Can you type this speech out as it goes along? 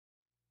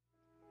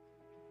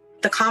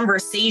the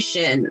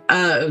conversation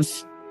of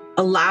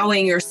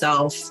allowing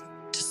yourself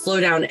to slow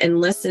down and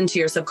listen to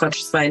your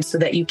subconscious mind so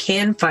that you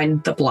can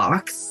find the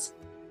blocks,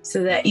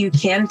 so that you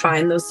can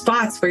find those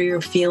spots where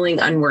you're feeling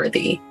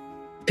unworthy.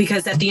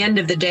 Because at the end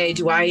of the day,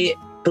 do I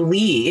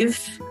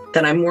believe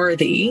that I'm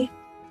worthy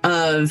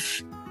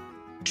of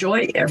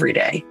joy every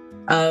day,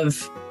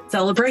 of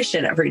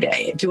celebration every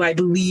day? Do I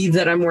believe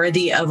that I'm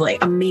worthy of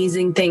like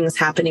amazing things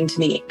happening to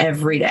me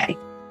every day?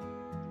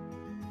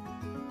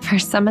 For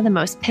some of the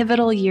most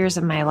pivotal years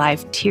of my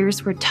life,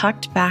 tears were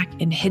tucked back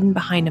and hidden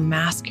behind a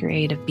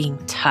masquerade of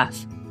being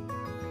tough,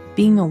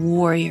 being a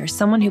warrior,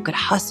 someone who could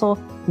hustle,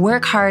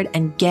 work hard,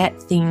 and get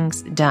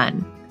things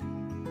done.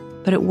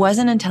 But it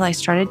wasn't until I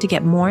started to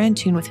get more in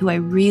tune with who I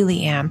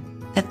really am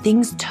that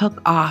things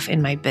took off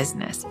in my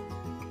business.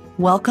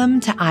 Welcome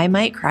to I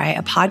Might Cry,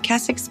 a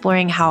podcast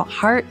exploring how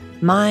heart,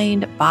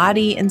 mind,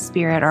 body, and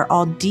spirit are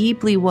all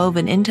deeply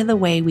woven into the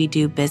way we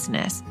do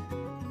business.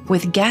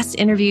 With guest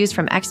interviews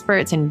from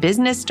experts in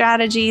business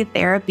strategy,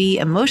 therapy,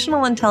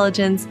 emotional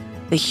intelligence,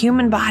 the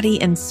human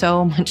body, and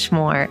so much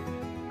more.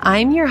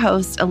 I'm your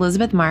host,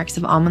 Elizabeth Marks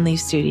of Almond Leaf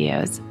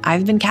Studios.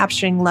 I've been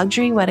capturing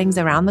luxury weddings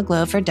around the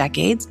globe for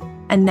decades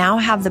and now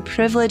have the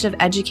privilege of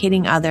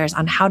educating others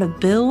on how to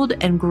build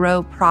and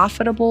grow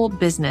profitable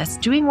business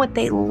doing what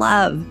they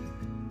love.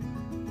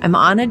 I'm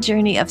on a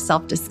journey of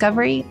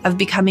self-discovery, of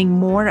becoming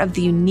more of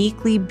the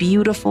uniquely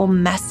beautiful,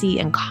 messy,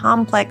 and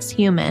complex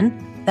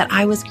human that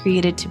I was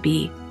created to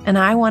be, and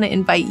I want to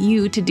invite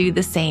you to do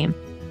the same.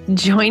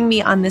 Join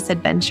me on this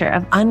adventure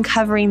of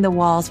uncovering the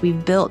walls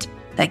we've built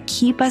that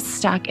keep us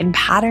stuck in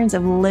patterns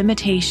of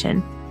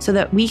limitation so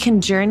that we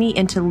can journey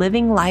into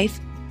living life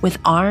with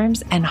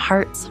arms and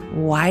hearts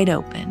wide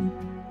open.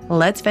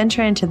 Let's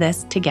venture into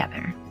this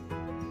together.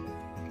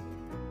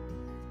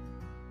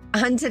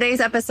 On today's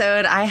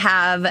episode, I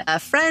have a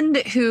friend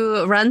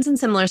who runs in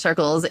similar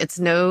circles. It's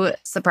no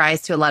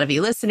surprise to a lot of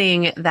you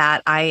listening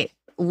that I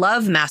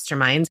love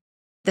masterminds.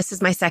 This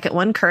is my second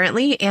one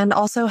currently, and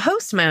also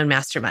host my own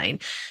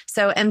mastermind.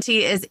 So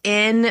MT is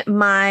in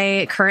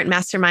my current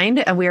mastermind,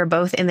 and we are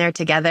both in there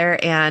together.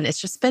 And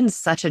it's just been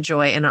such a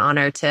joy and an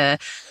honor to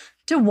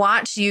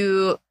watch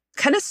you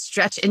kind of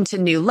stretch into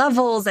new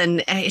levels.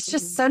 And it's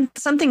just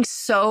something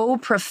so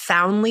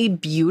profoundly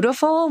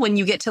beautiful when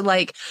you get to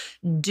like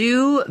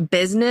do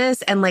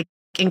business and like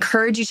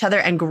encourage each other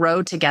and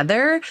grow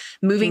together,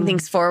 moving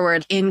things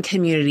forward in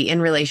community,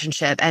 in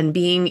relationship, and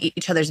being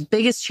each other's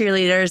biggest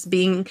cheerleaders,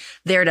 being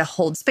there to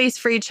hold space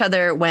for each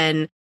other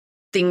when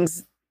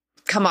things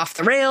come off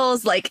the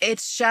rails. Like,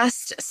 it's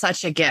just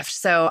such a gift.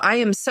 So I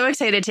am so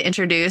excited to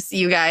introduce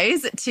you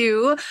guys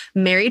to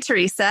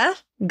Mary-Theresa.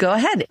 Go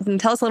ahead and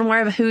tell us a little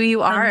more of who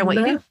you are and what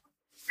you do.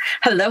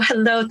 Hello.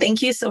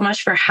 Thank you so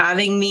much for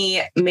having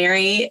me,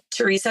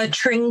 Mary-Theresa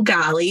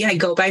Tringale. I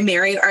go by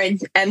Mary or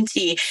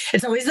MT.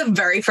 It's always the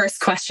very first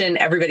question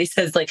everybody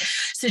says, like,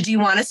 so do you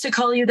want us to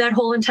call you that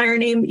whole entire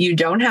name? You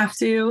don't have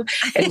to.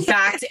 In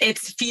fact, it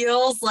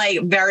feels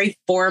like very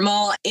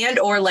formal and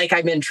or like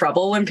I'm in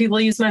trouble when people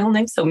use my whole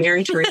name. So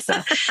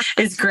Mary-Theresa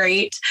is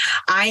great.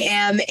 I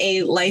am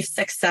a life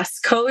success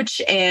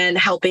coach and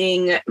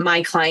helping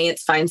my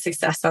clients find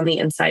success on the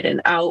inside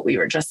and out. We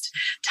were just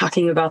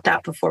talking about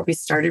that before we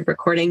started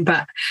recording,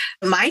 but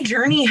my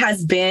journey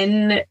has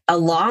been a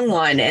long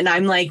one. And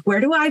I'm like, where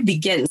do I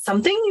begin?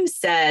 Something you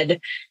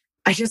said,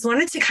 I just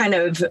wanted to kind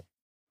of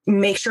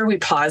make sure we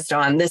paused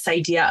on this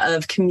idea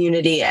of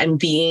community and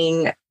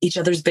being each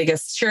other's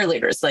biggest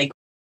cheerleaders. Like,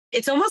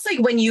 it's almost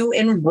like when you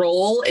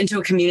enroll into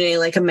a community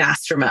like a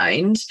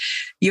mastermind,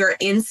 you're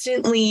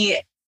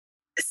instantly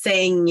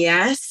saying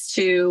yes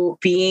to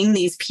being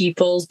these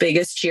people's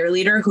biggest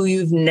cheerleader who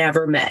you've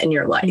never met in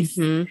your life.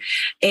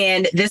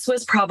 And this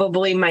was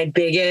probably my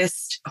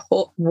biggest,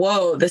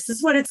 whoa, this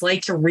is what it's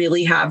like to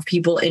really have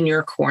people in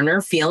your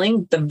corner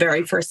feeling the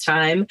very first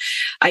time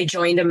I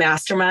joined a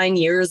mastermind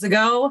years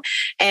ago.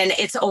 And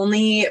it's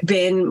only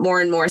been more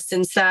and more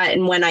since that.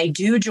 And when I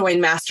do join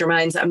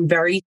masterminds, I'm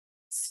very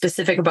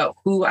specific about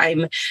who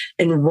I'm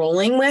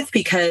enrolling with,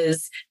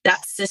 because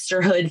that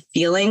sisterhood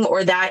feeling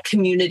or that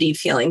community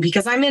feeling,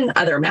 because I'm in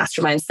other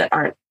masterminds that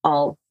aren't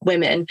all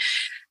women,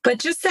 but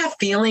just that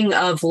feeling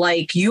of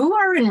like, you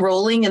are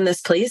enrolling in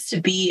this place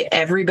to be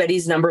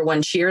everybody's number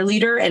one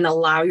cheerleader and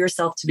allow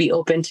yourself to be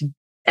open to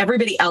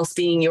everybody else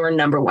being your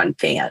number one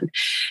fan.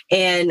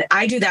 And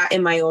I do that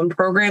in my own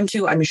program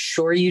too. I'm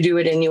sure you do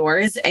it in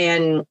yours.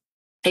 And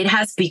it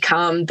has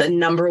become the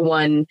number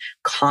one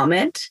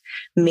comment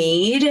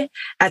made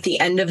at the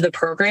end of the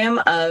program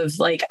of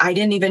like, I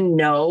didn't even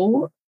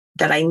know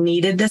that I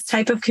needed this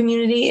type of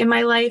community in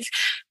my life.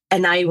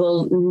 And I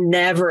will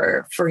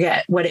never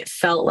forget what it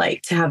felt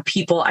like to have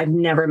people I've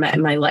never met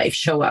in my life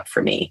show up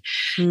for me.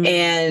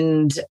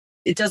 And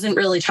it doesn't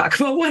really talk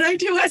about what I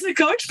do as a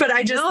coach, but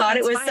I just thought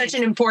it was such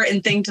an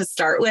important thing to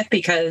start with,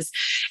 because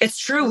it's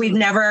true. We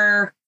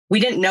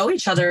didn't know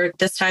each other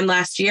this time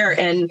last year.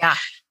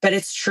 But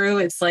it's true.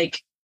 It's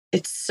like,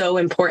 it's so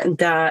important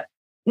that,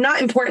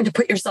 not important to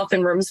put yourself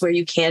in rooms where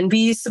you can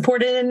be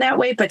supported in that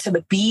way, but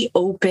to be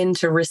open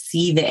to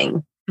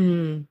receiving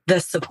the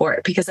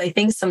support, because I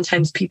think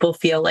sometimes people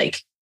feel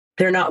like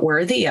they're not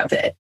worthy of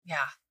it.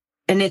 Yeah.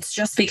 And it's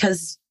just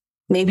because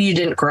maybe you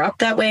didn't grow up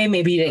that way.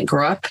 Maybe you didn't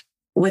grow up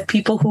with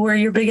people who are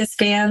your biggest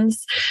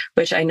fans,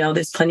 which I know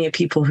there's plenty of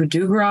people who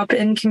do grow up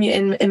in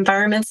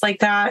environments like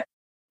that.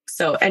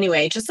 So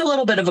anyway, just a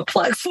little bit of a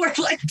plug for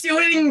like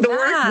doing the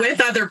work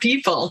with other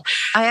people.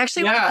 I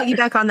actually want to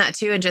piggyback on that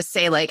too and just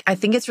say, like, I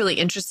think it's really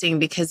interesting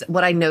because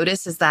what I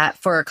noticed is that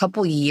for a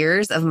couple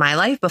years of my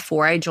life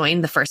before I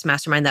joined the first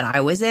mastermind that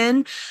I was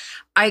in,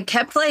 I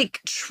kept like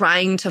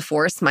trying to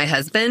force my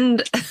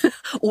husband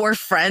or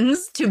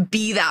friends to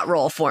be that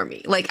role for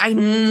me. Like I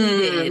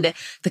needed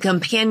the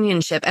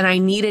companionship and I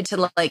needed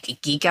to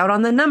like geek out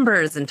on the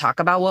numbers and talk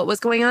about what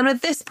was going on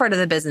with this part of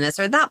the business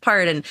or that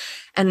part.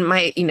 And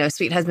my,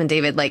 sweet husband,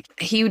 David, like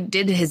he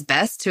did his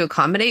best to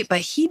accommodate,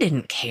 but he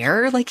didn't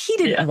care. Like he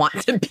didn't want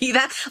to be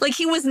that. Like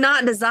he was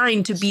not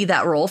designed to be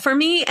that role for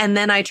me. And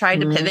then I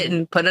tried to pivot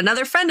and put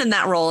another friend in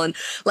that role and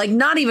like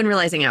not even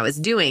realizing I was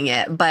doing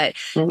it. But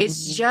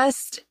it's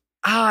just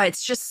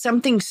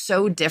something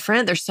so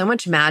different. There's so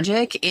much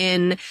magic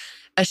in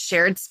a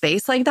shared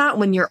space like that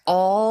when you're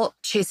all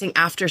chasing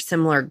after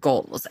similar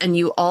goals and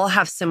you all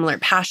have similar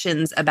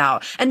passions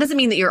about, and doesn't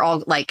mean that you're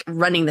all like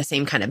running the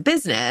same kind of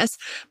business,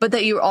 but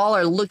that you all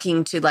are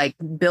looking to like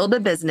build a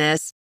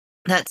business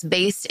that's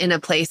based in a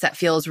place that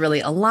feels really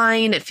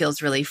aligned, it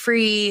feels really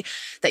free,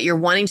 that you're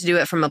wanting to do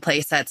it from a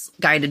place that's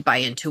guided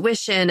by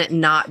intuition,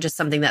 not just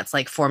something that's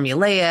like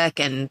formulaic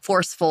and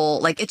forceful.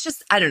 Like it's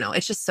just, I don't know,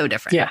 it's just so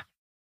different. Yeah.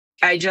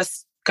 I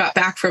just got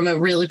back from a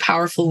really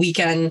powerful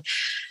weekend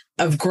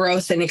of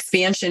growth and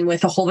expansion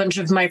with a whole bunch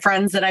of my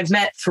friends that I've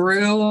met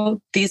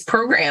through these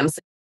programs,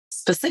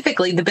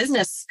 specifically the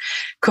business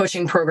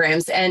coaching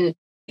programs. And,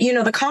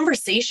 the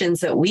conversations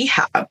that we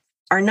have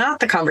are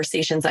not the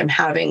conversations I'm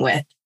having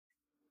with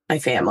my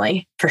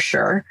family, for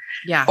sure.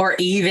 Yeah. Or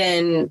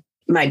even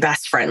my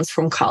best friends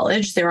from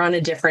college. They're on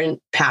a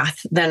different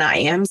path than I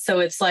am. So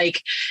it's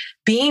like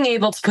being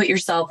able to put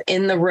yourself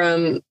in the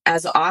room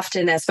as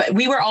often as, but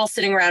we were all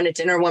sitting around at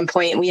dinner one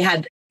point and we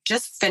had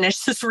just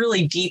finished this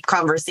really deep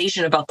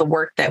conversation about the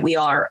work that we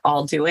are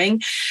all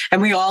doing.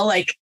 And we all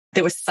like,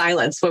 there was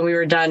silence when we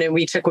were done and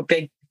we took a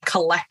big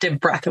collective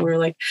breath and we were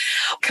like,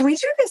 can we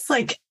do this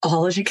like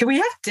ology? Can we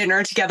have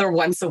dinner together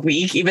once a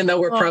week, even though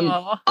we're from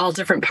all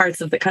different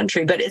parts of the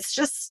country? But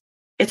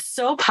it's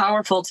so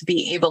powerful to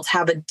be able to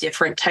have a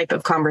different type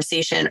of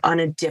conversation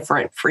on a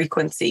different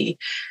frequency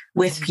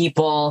with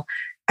people.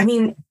 I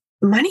mean,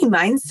 money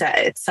mindset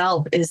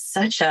itself is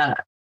such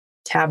a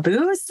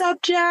taboo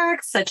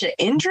subject, such an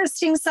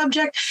interesting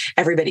subject.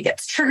 Everybody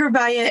gets triggered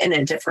by it in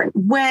a different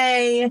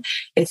way.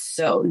 It's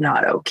so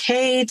not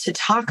okay to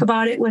talk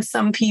about it with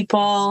some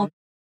people.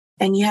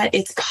 And yet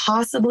it's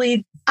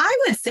possibly, I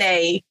would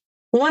say,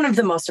 one of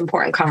the most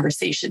important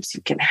conversations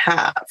you can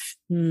have.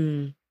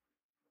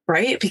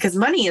 Right? Because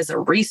money is a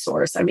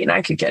resource. I mean,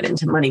 I could get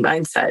into money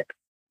mindset.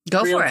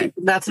 Go for it.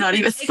 That's not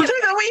even something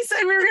that we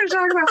said we were going to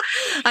talk about.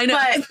 I know.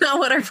 That's not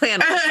what our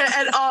plan is.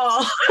 At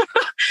all.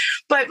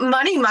 But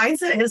money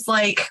mindset is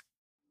like,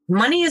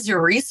 money is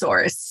your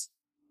resource.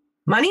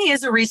 Money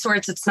is a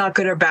resource. It's not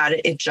good or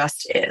bad. It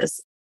just is.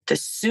 The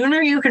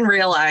sooner you can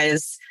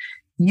realize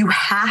you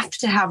have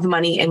to have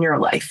money in your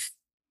life.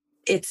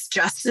 It's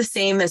just the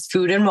same as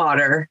food and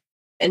water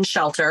and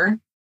shelter.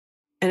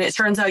 And it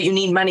turns out you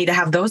need money to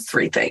have those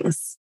three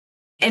things.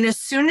 And as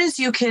soon as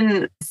you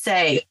can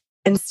say,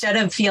 instead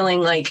of feeling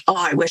like, oh,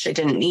 I wish I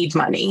didn't need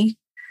money.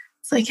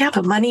 It's like, yeah,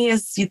 but money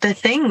is the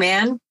thing,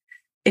 man.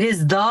 It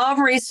is the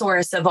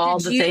resource of all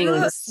the things.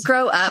 Did you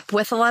grow up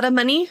with a lot of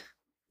money?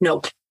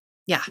 Nope.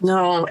 Yeah.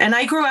 No. And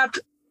I grew up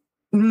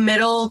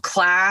middle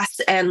class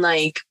and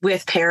like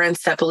with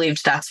parents that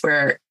believed that's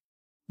where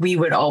we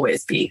would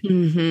always be.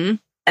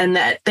 And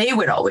that they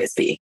would always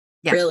be.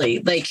 Yeah. Really.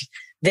 Like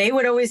they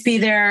would always be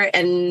there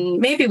and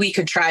maybe we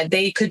could try.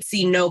 They could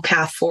see no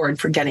path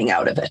forward for getting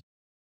out of it.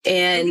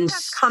 And I think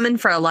that's common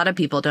for a lot of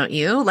people, don't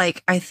you?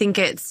 Like, I think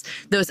it's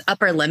those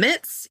upper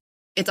limits.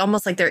 It's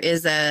almost like there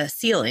is a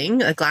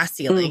ceiling, a glass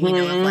ceiling,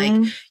 of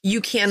like,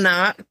 you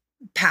cannot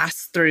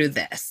pass through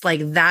this.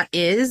 Like that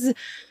is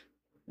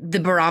the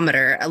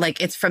barometer.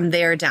 Like it's from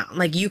there down.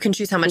 Like you can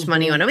choose how much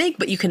money you want to make,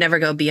 but you can never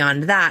go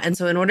beyond that. And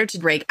so in order to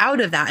break out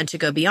of that and to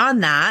go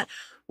beyond that,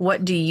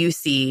 what do you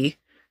see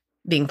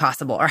being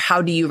possible? Or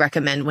how do you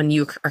recommend when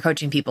you are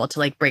coaching people to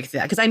like break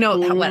through that? Because I know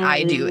what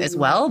I do as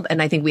well.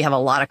 And I think we have a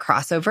lot of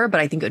crossover, but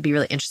I think it would be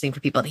really interesting for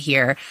people to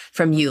hear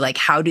from you. Like,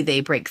 how do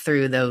they break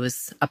through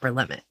those upper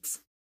limits?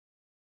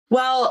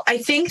 Well, I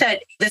think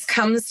that this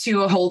comes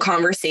to a whole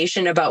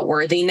conversation about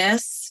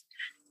worthiness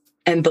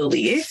and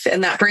belief.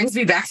 And that brings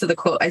me back to the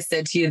quote I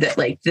said to you that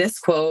like this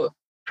quote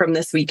from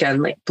this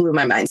weekend like blew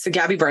my mind. So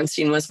Gabby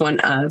Bernstein was one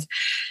of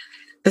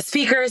the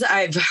speakers.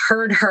 I've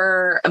heard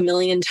her a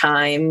million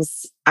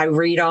times. I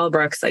read all her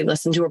books. I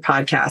listen to her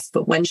podcast.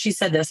 But when she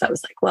said this, I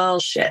was like, well,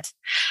 shit.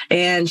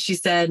 And she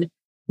said,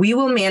 we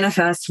will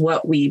manifest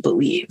what we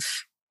believe.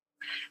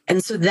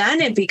 And so then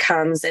it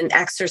becomes an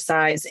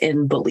exercise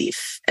in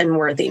belief and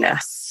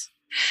worthiness.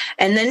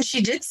 And then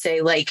she did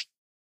say, like,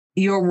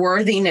 your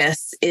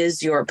worthiness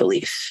is your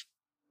belief.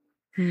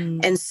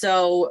 And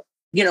so,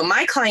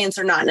 my clients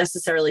are not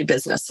necessarily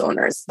business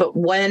owners, but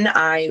when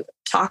I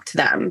talk to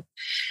them,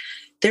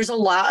 there's a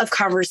lot of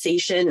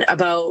conversation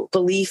about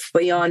belief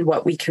beyond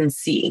what we can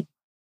see.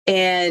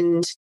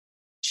 And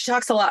she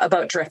talks a lot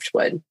about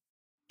driftwood,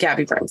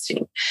 Gabby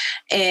Bernstein.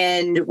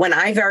 And when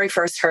I very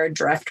first heard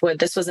driftwood,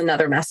 this was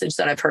another message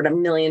that I've heard a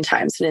million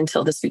times. And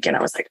until this weekend,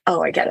 I was like,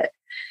 oh, I get it.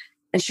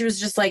 And she was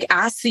just like,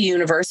 ask the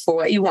universe for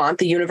what you want.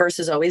 The universe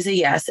is always a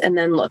yes. And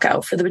then look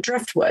out for the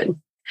driftwood.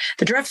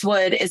 The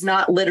driftwood is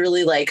not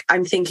literally like,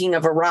 I'm thinking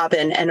of a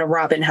robin and a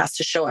robin has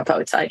to show up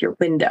outside your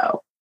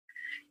window.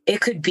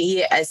 It could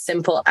be as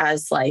simple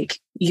as like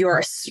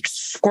you're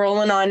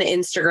scrolling on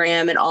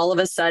Instagram and all of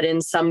a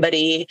sudden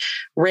somebody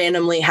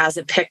randomly has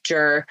a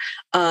picture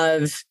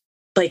of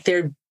like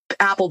they're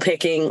apple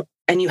picking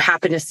and you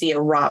happen to see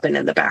a robin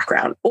in the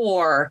background,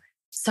 or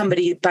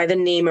somebody by the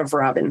name of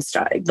Robin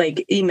Stein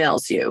like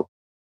emails you.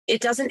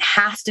 It doesn't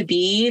have to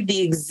be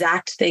the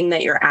exact thing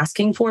that you're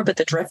asking for, but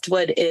the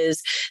driftwood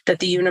is that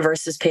the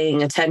universe is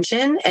paying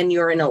attention and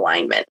you're in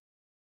alignment.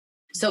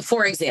 So,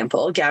 for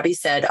example, Gabby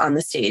said on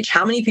the stage,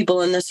 how many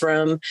people in this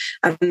room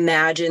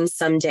imagine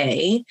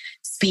someday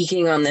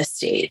speaking on this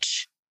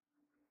stage?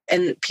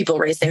 And people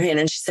raised their hand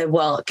and she said,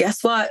 well,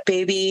 guess what,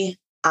 baby?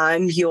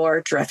 I'm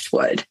your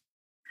driftwood.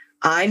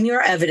 I'm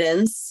your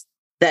evidence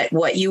that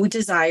what you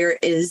desire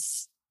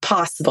is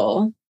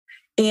possible.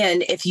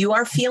 And if you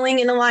are feeling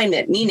in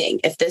alignment,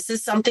 meaning if this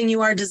is something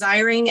you are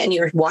desiring and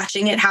you're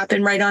watching it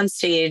happen right on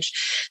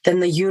stage, then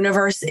the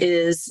universe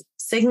is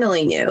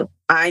signaling you,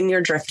 I'm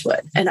your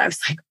driftwood. And I was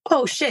like,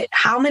 oh shit,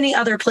 how many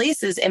other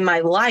places in my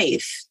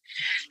life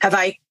have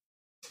I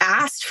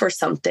asked for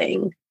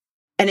something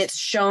and it's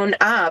shown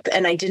up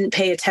and I didn't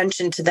pay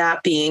attention to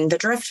that being the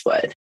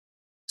driftwood?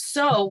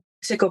 So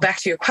to go back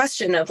to your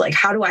question of like,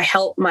 how do I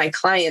help my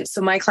clients?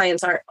 So my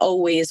clients aren't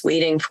always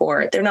waiting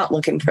for, they're not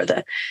looking for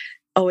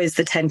always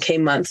the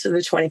 10K months or the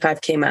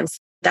 25K months.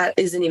 That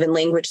isn't even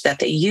language that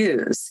they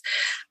use.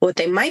 What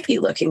they might be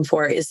looking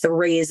for is the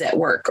raise at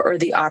work or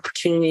the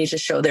opportunity to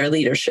show their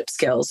leadership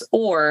skills,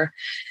 or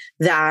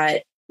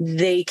that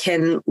they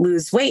can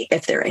lose weight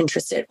if they're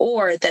interested,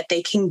 or that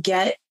they can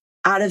get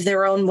out of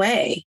their own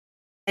way.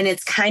 And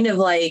it's kind of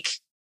like,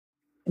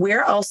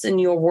 where else in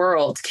your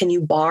world can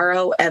you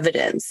borrow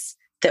evidence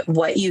that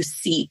what you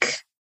seek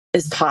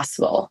is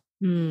possible?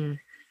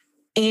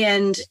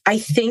 And I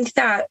think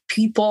that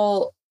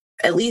people,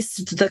 at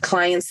least the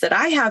clients that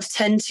I have,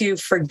 tend to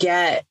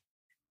forget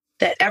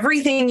that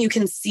everything you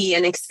can see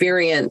and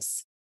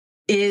experience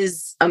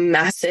is a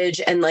message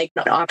and like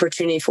an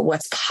opportunity for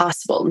what's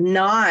possible,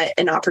 not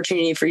an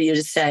opportunity for you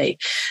to say,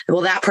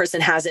 well, that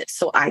person has it,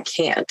 so I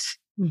can't.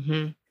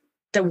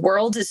 The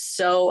world is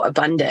so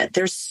abundant.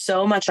 There's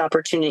so much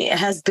opportunity. It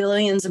has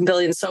billions and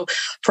billions. So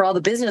for all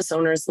the business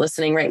owners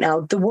listening right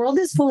now, the world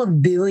is full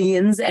of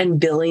billions and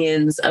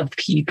billions of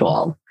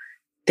people.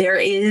 There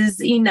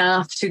is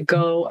enough to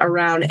go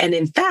around. And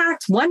in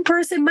fact, one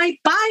person might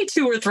buy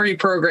 2 or 3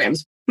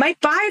 programs, might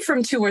buy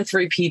from 2 or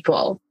 3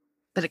 people.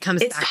 But it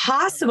comes it's back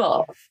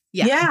possible.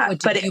 Yeah.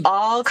 But it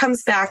all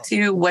comes back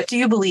to, what do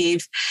you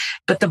believe?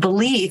 But the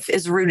belief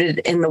is rooted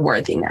in the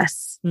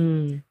worthiness,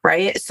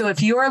 right? So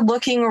if you're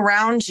looking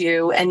around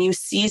you and you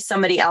see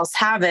somebody else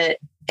have it,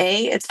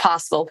 it's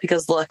possible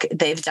because look,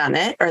 they've done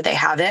it, or they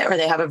have it, or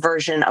they have a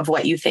version of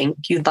what you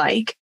think you'd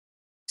like.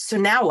 So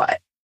now what?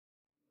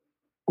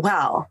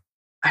 Well,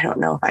 I don't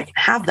know if I can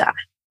have that.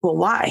 Well,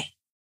 why?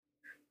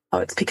 Oh,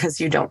 it's because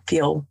you don't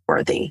feel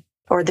worthy,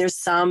 or there's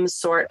some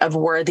sort of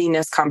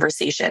worthiness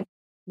conversation.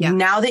 Yeah.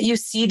 Now that you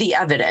see the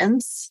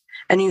evidence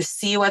and you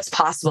see what's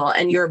possible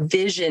and your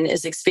vision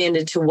is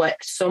expanded to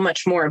so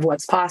much more of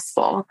what's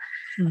possible.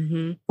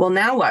 Well,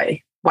 now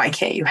why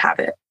can't you have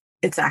it?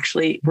 It's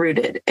actually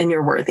rooted in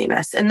your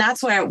worthiness. And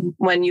that's why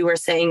when you were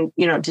saying,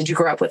 did you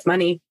grow up with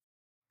money?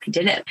 I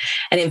didn't.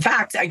 And in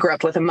fact, I grew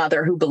up with a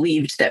mother who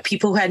believed that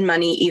people who had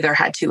money either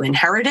had to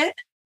inherit it,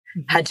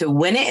 had to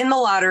win it in the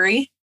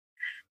lottery,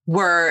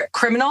 were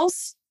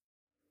criminals,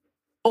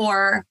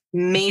 or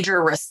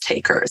major risk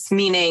takers,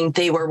 meaning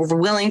they were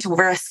willing to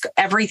risk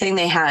everything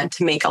they had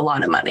to make a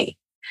lot of money,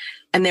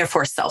 and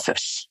therefore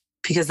selfish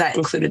because that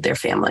included their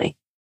family.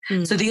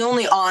 So the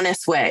only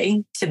honest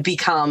way to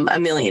become a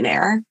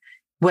millionaire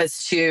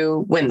was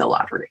to win the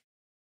lottery.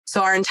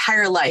 So our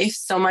entire life,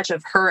 so much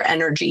of her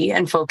energy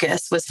and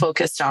focus was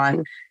focused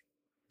on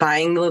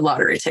buying the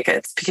lottery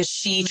tickets because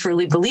she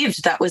truly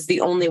believed that was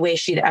the only way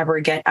she'd ever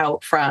get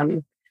out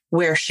from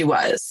where she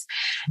was.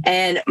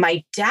 And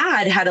my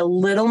dad had a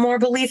little more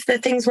belief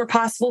that things were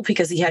possible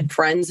because he had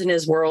friends in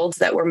his world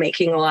that were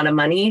making a lot of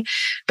money.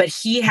 But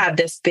he had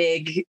this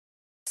big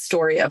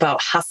story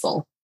about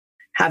hustle,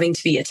 having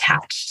to be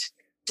attached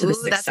to the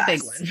success. That's a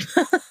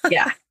big one.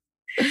 Yeah.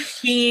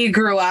 He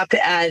grew up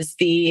as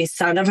the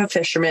son of a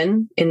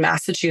fisherman in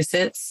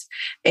Massachusetts.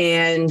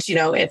 And,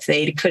 if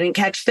they couldn't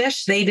catch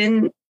fish, they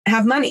didn't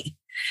have money.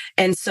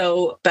 And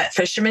so, but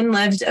fishermen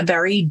lived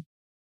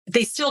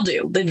they still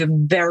do live a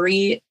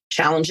very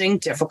challenging,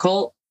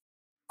 difficult,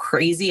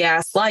 crazy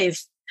ass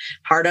life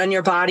hard on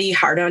your body,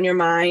 hard on your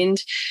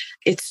mind.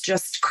 It's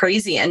just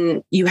crazy.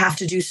 And you have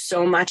to do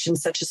so much in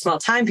such a small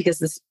time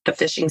because the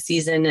fishing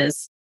season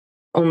is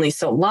only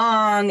so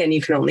long and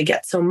you can only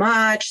get so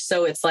much.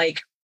 So it's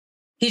like,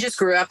 he just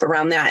grew up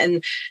around that.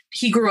 And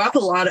he grew up a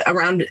lot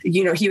around,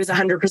 he was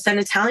 100%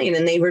 Italian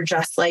and they were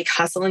just like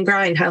hustle and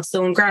grind.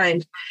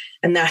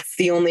 And that's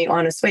the only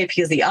honest way,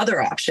 because the other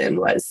option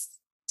was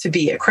to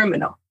be a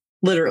criminal,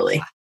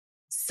 literally.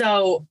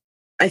 So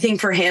I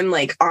think for him,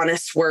 like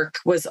honest work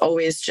was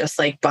always just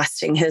like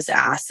busting his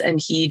ass. And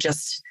he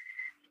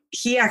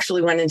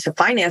actually went into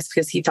finance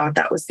because he thought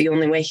that was the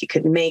only way he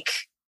could make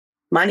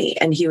money.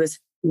 And he was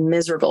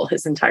miserable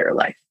his entire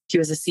life. He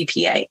was a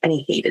CPA and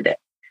he hated it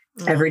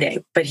every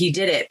day, but he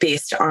did it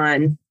based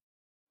on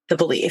the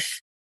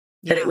belief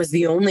that it was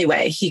the only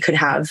way he could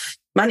have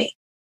money.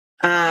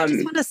 I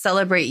just want to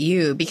celebrate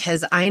you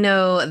because I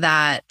know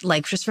that,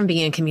 like, just from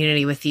being in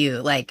community with you,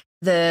 like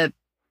the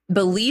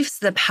beliefs,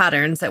 the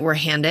patterns that we're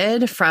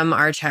handed from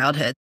our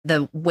childhood,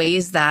 the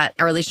ways that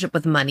our relationship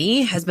with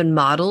money has been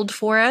modeled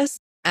for us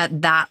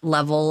at that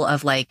level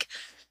of like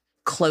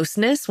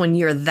closeness when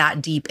you're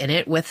that deep in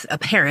it with a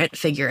parent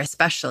figure,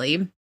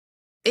 especially.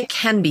 It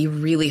can be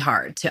really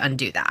hard to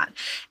undo that.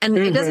 And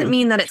it doesn't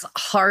mean that it's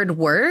hard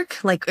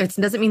work. Like it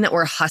doesn't mean that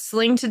we're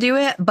hustling to do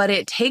it, but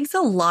it takes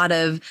a lot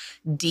of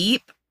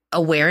deep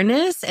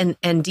awareness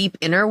and deep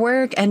inner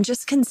work and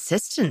just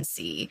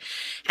consistency.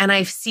 And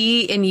I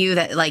see in you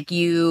that like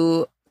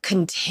you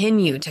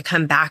continue to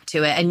come back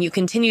to it and you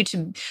continue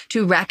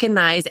to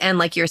recognize and,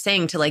 like you're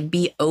saying, to like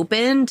be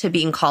open to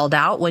being called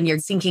out when you're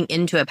sinking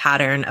into a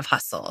pattern of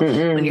hustle,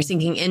 when you're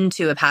sinking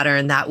into a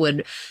pattern that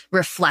would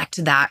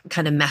reflect that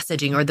kind of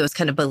messaging or those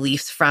kind of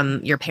beliefs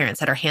from your parents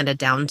that are handed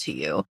down to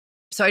you.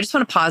 So I just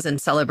want to pause and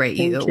celebrate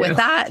you with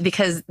that,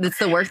 because it's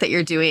the work that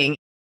you're doing.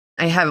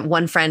 I have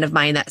one friend of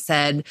mine that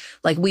said,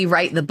 like, we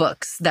write the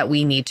books that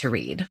we need to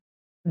read.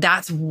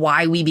 That's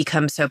why we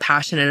become so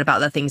passionate about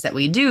the things that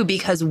we do,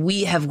 because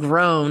we have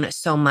grown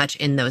so much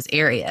in those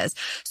areas.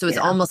 So it's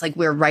almost like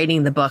we're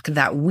writing the book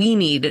that we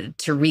needed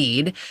to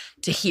read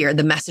to hear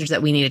the message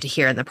that we needed to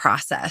hear in the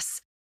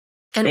process.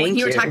 And when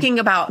you were talking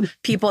about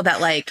people that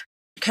like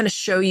kind of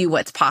show you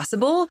what's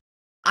possible,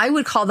 I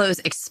would call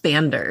those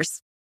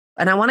expanders.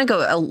 And I want to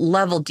go a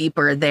level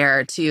deeper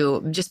there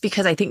too, just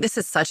because I think this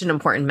is such an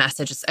important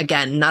message. It's,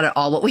 again, not at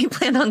all what we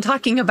plan on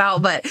talking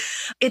about, but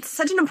it's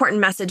such an important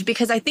message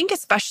because I think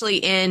especially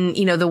in,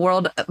 the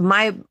world,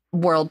 my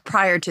world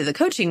prior to the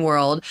coaching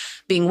world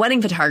being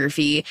wedding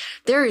photography,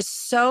 there is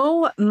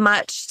so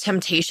much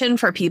temptation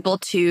for people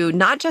to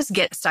not just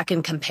get stuck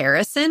in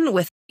comparison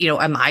with,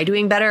 am I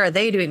doing better? Are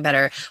they doing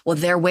better? Well,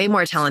 they're way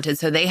more talented,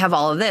 so they have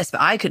all of this,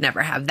 but I could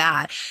never have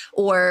that.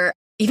 Or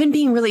even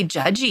being really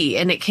judgy,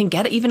 and it can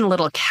get even a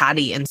little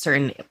catty in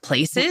certain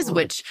places,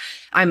 which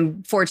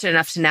I'm fortunate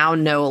enough to now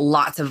know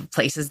lots of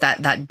places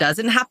that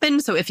doesn't happen.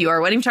 So if you are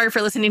a wedding photographer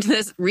listening to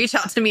this, reach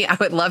out to me. I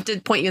would love to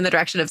point you in the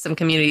direction of some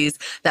communities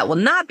that will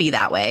not be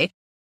that way.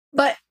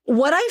 But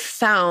what I've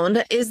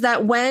found is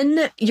that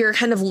when you're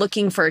kind of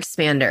looking for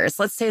expanders,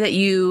 let's say that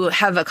you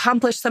have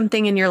accomplished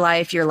something in your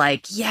life, you're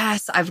like,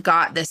 yes, I've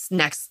got this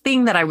next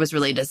thing that I was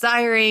really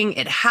desiring.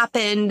 It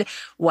happened.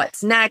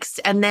 What's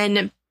next? And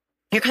then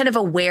you're kind of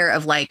aware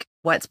of like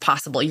what's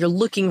possible. You're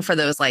looking for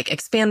those like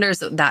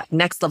expanders, that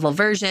next level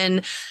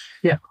version.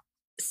 Yeah.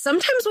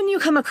 Sometimes when you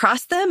come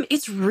across them,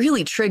 it's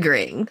really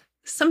triggering.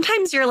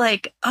 Sometimes you're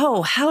like,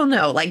 oh, hell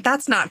no, like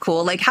that's not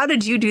cool. Like, how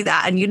did you do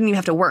that? And you didn't even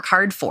have to work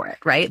hard for it,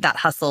 right? That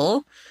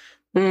hustle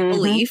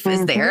belief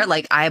is there.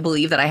 Like, I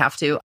believe that I have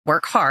to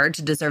work hard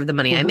to deserve the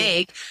money I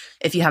make.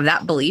 If you have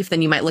that belief,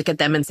 then you might look at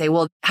them and say,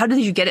 well, how did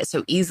you get it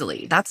so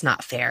easily? That's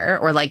not fair.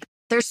 Or like,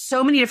 there's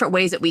so many different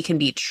ways that we can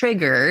be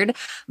triggered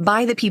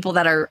by the people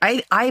that are,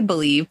 I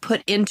believe,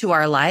 put into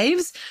our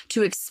lives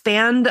to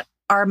expand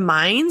our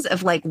minds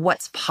of like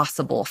what's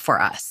possible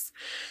for us.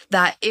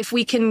 That if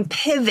we can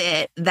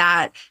pivot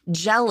that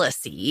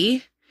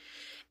jealousy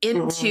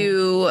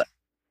into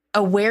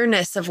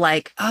awareness of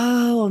like,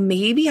 oh,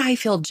 maybe I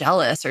feel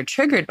jealous or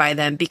triggered by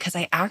them because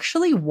I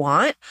actually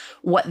want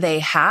what they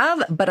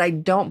have, but I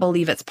don't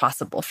believe it's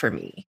possible for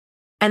me.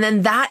 And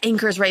then that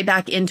anchors right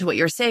back into what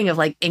you're saying of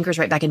like anchors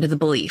right back into the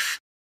belief.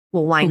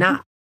 Well, why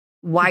not?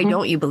 Why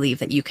don't you believe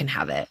that you can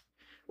have it?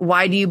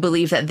 Why do you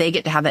believe that they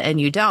get to have it and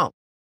you don't?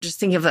 Just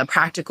think of a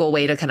practical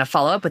way to kind of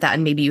follow up with that.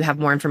 And maybe you have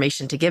more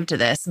information to give to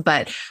this,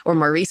 or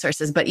more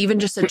resources, but even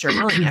just a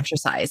journaling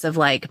exercise of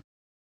like,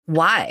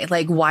 why?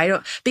 Like, why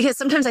don't, because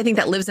sometimes I think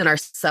that lives in our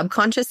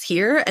subconscious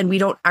here and we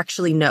don't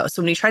actually know.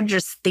 So when we try to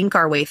just think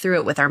our way through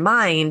it with our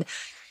mind,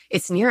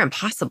 it's near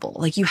impossible.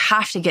 Like you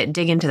have to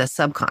dig into the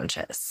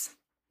subconscious.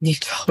 You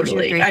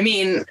totally. I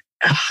mean,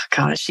 oh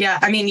gosh. Yeah.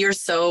 I mean, you're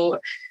so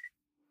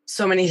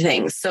many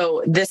things.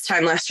 So this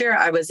time last year,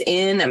 I was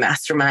in a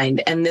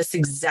mastermind and this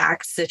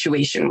exact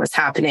situation was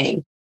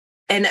happening.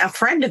 And a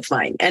friend of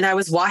mine, and I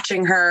was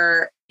watching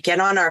her get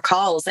on our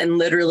calls and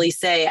literally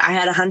say, I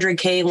had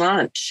 100K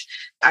lunch.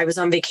 I was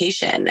on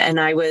vacation and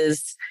I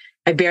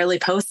barely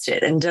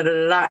posted and da, da,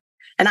 da, da.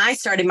 And I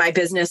started my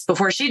business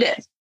before she did.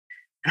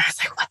 And I was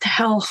like, what the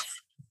hell?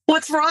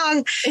 What's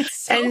wrong?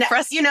 It's so And,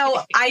 frustrating.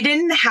 I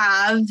didn't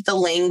have the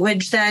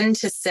language then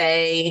to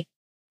say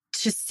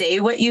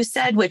what you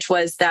said, which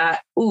was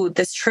that,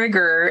 this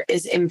trigger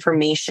is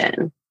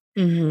information.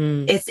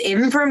 Mm-hmm. It's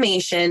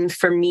information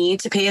for me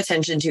to pay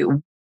attention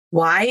to.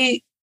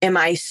 Why am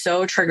I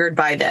so triggered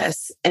by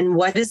this? And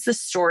what is the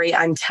story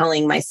I'm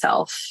telling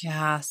myself?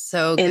 Yeah,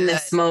 so in good.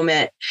 this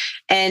moment?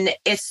 And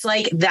it's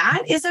like,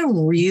 that is a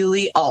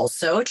really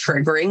also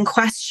triggering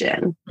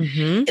question.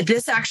 Mm-hmm.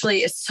 This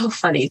actually is so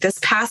funny. This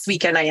past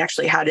weekend, I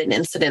actually had an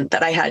incident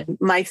that I had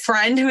my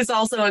friend who's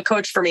also a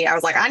coach for me. I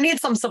was like, I need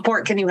some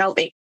support. Can you help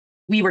me?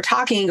 We were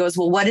talking and goes,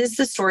 well, what is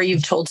the story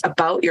you've told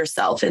about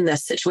yourself in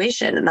this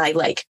situation? And I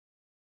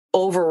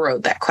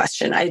overrode that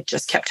question. I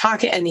just kept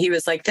talking. And he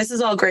was like, this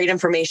is all great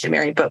information,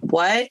 Mary, but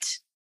what?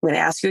 I'm going to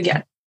ask you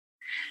again.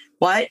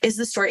 What is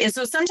the story? And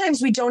so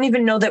sometimes we don't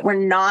even know that we're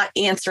not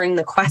answering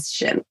the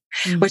question,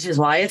 which is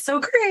why it's so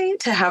great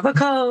to have a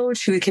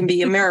coach who can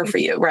be a mirror for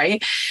you,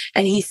 right?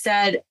 And he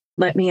said,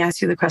 let me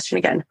ask you the question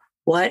again.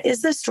 What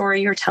is the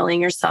story you're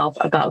telling yourself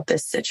about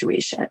this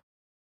situation?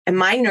 And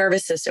my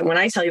nervous system, when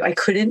I tell you, I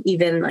couldn't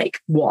even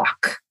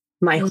walk.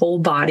 My whole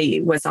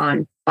body was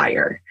on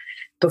fire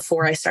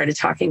before I started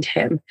talking to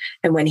him.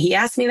 And when he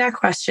asked me that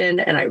question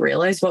and I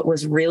realized what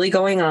was really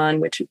going on,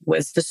 which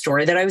was the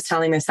story that I was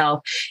telling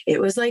myself, it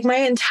was like my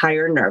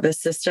entire nervous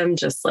system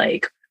just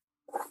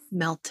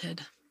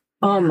melted.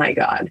 Oh my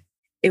God.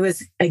 It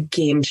was a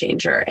game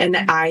changer. And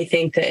I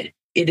think that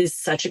it is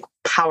such a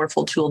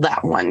powerful tool,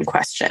 that one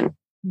question.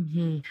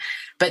 Mm-hmm.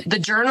 But the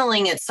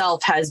journaling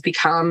itself has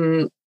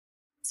become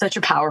such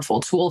a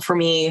powerful tool for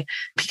me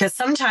because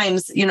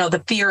sometimes,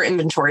 the fear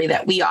inventory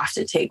that we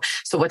often take.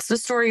 So what's the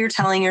story you're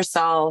telling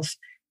yourself?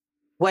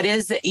 What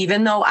is it?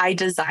 Even though I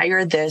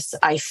desire this,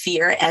 I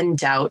fear and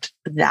doubt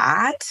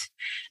that.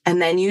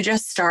 And then you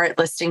just start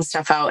listing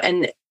stuff out.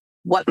 And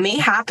what may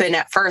happen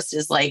at first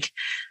is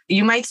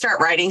you might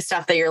start writing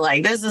stuff that you're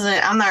like,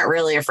 I'm not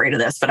really afraid of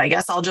this, but I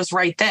guess I'll just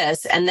write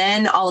this. And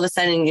then all of a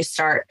sudden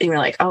you're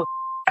like, oh.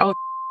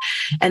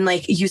 And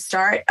you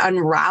start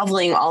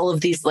unraveling all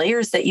of these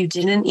layers that you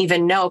didn't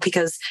even know,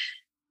 because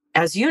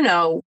as you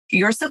know,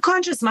 your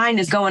subconscious mind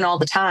is going all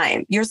the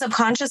time. Your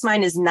subconscious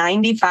mind is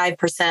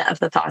 95% of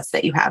the thoughts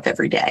that you have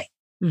every day.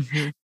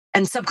 Mm-hmm.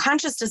 And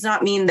subconscious does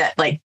not mean that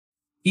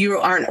you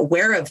aren't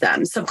aware of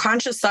them.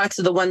 Subconscious thoughts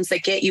are the ones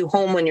that get you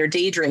home when you're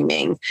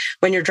daydreaming,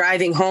 when you're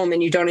driving home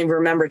and you don't even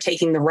remember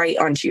taking the right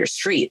onto your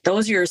street.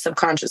 Those are your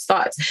subconscious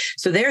thoughts.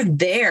 So they're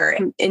there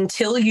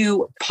until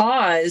you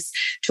pause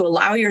to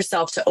allow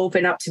yourself to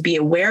open up to be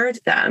aware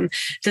of them.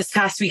 This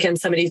past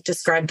weekend, somebody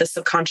described the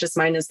subconscious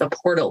mind as the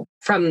portal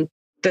from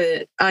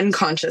the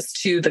unconscious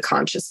to the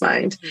conscious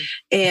mind. Mm-hmm.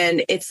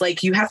 And it's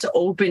you have to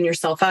open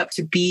yourself up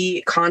to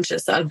be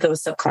conscious of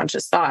those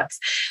subconscious thoughts.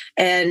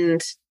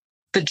 And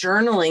the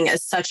journaling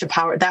is such a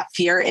power, that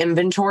fear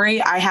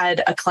inventory. I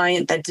had a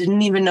client that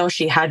didn't even know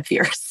she had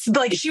fears.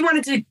 She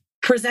wanted to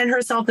present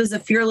herself as a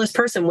fearless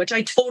person, which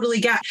I totally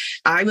get.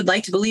 I would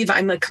like to believe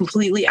I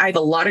have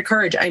a lot of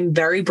courage. I'm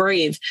very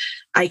brave.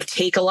 I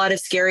take a lot of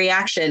scary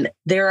action.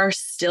 There are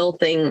still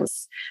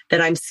things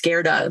that I'm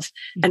scared of,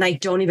 and I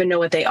don't even know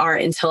what they are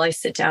until I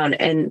sit down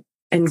and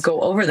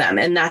go over them.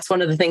 And that's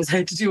one of the things I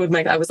had to do with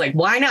I was like,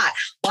 why not?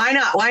 Why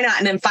not? Why not?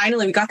 And then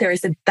finally we got there. I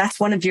said, that's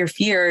one of your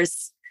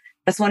fears.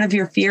 That's one of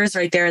your fears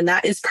right there. And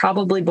that is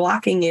probably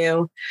blocking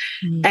you.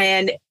 Mm-hmm.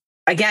 And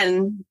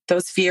again,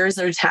 those fears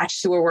are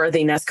attached to a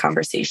worthiness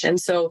conversation.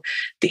 So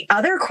the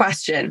other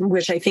question,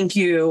 which I think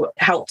you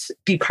helped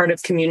be part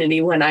of community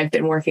when I've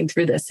been working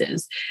through this,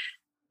 is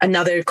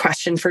another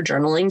question for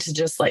journaling to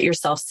just let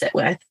yourself sit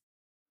with.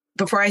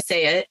 Before I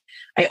say it,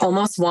 I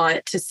almost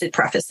want to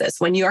preface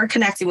this. When you are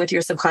connecting with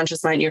your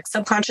subconscious mind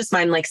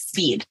likes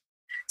speed,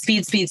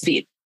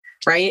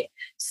 right?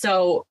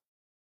 So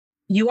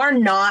you are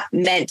not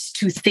meant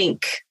to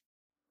think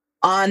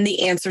on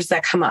the answers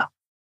that come up.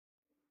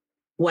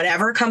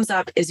 Whatever comes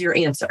up is your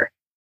answer.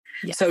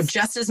 Yes. So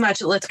just as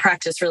much, let's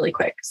practice really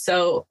quick.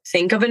 So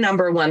think of a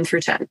number 1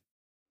 through 10.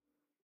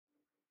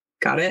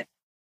 Got it?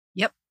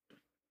 Yep.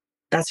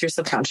 That's your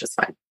subconscious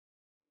mind.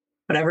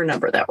 Whatever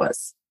number that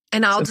was.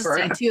 And I'll just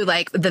say too,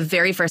 the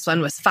very first one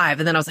was 5.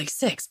 And then I was like,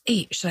 6,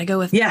 8. Should I go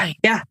with 9?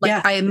 Yeah.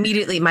 I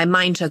immediately, my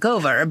mind took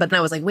over. But then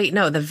I was like, wait,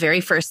 no, the very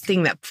first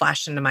thing that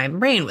flashed into my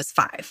brain was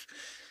 5.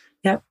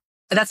 Yep.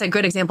 That's a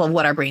good example of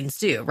what our brains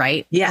do,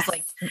 right? Yes.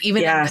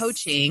 Even in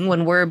coaching,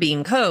 when we're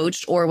being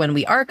coached or when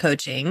we are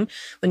coaching,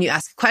 when you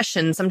ask a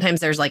question,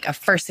 sometimes there's a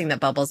first thing that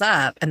bubbles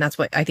up. And that's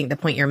what I think the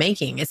point you're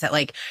making is that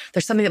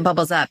there's something that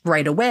bubbles up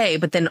right away.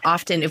 But then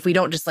often if we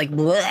don't just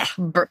blurt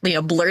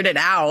it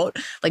out,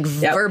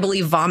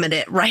 verbally vomit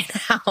it right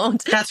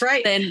out. That's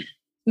right.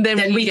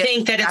 Then we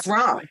think that it's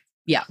wrong.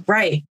 Yeah.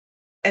 Right.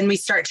 And we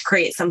start to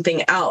create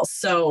something else.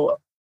 So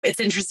it's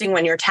interesting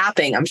when you're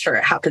tapping. I'm sure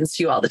it happens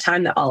to you all the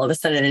time that all of a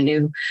sudden a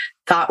new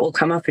thought will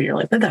come up and you're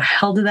like, where the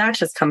hell did that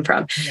just come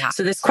from? Yeah.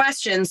 So this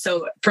question,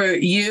 for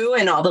you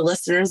and all the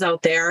listeners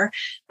out there,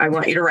 I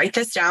want you to write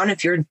this down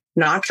if you're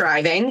not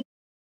driving.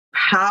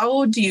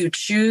 How do you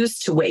choose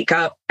to wake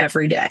up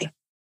every day?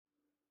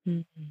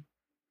 Mm-hmm.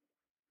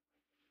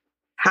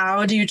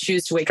 How do you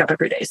choose to wake up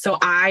every day? So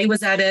I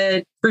was at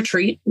a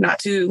retreat not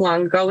too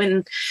long ago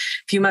a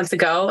few months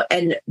ago,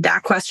 and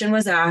that question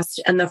was asked.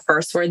 And the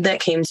first word that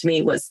came to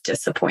me was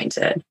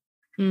disappointed.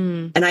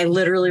 And I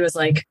literally was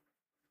like,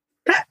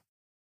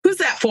 who's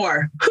that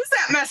for? Who's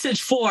that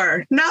message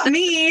for? Not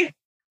me.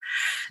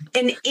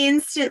 And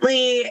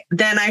instantly,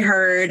 then I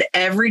heard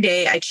every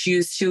day I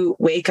choose to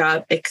wake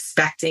up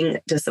expecting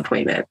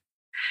disappointment.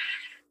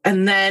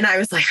 And then I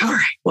was like, all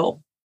right,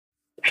 well,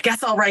 I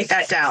guess I'll write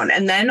that down.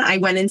 And then I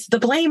went into the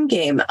blame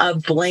game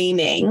of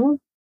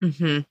blaming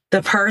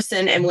the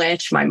person in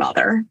which my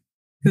mother,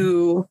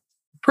 who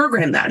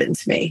programmed that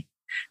into me.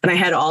 And I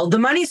had all the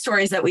money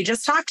stories that we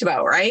just talked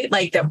about, right?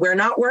 Like that we're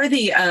not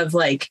worthy of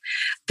like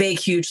big,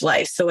 huge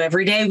life. So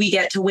every day we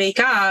get to wake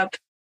up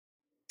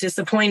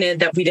disappointed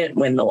that we didn't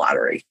win the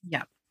lottery.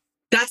 Yeah.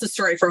 That's a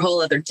story for a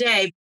whole other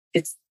day.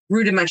 It's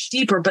rooted much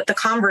deeper, but the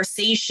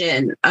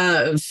conversation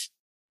of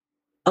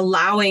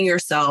allowing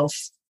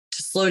yourself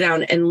to slow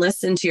down and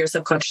listen to your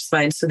subconscious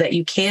mind so that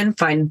you can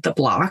find the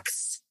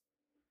blocks,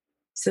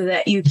 so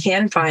that you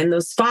can find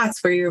those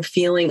spots where you're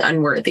feeling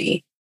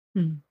unworthy.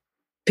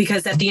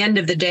 Because at the end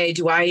of the day,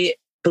 do I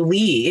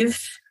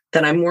believe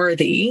that I'm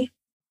worthy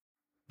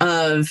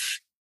of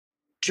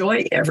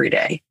joy every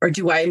day? Or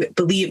do I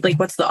believe, like,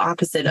 what's the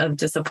opposite of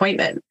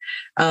disappointment,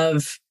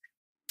 of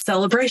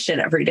celebration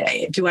every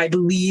day? Do I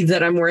believe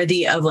that I'm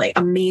worthy of like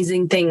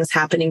amazing things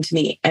happening to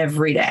me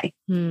every day?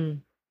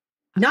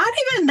 Not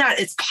even that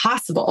it's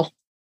possible.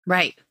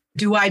 Right.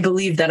 Do I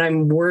believe that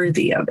I'm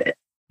worthy of it?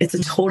 It's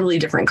a totally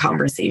different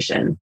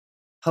conversation.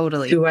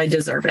 Totally. Do I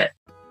deserve it?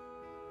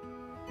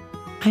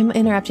 I'm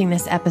interrupting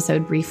this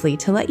episode briefly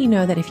to let you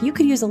know that if you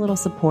could use a little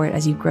support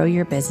as you grow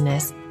your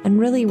business and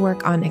really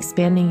work on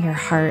expanding your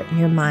heart and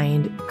your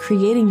mind,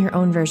 creating your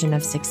own version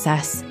of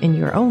success in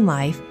your own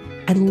life,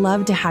 I'd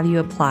love to have you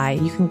apply.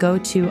 You can go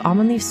to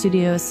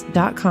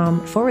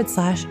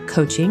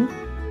almondleafstudios.com/coaching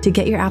to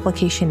get your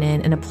application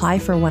in and apply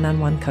for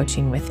one-on-one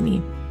coaching with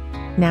me.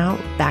 Now,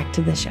 back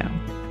to the show.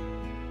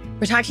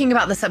 We're talking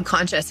about the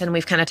subconscious, and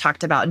we've kind of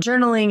talked about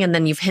journaling, and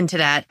then you've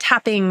hinted at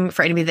tapping.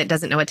 For anybody that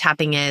doesn't know what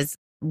tapping is,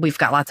 we've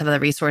got lots of other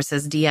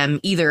resources. DM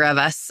either of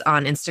us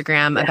on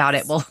Instagram about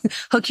it. We'll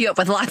hook you up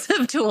with lots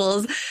of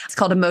tools. It's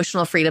called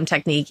Emotional Freedom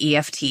Technique,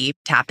 EFT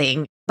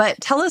Tapping. But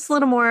tell us a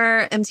little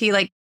more, MT,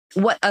 like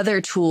what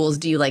other tools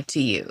do you like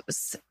to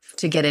use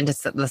to get into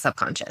the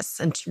subconscious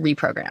and to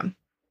reprogram?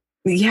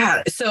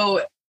 Yeah.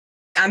 So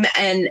I'm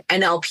an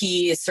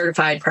NLP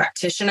certified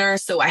practitioner.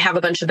 So I have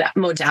a bunch of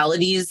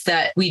modalities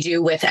that we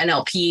do with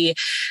NLP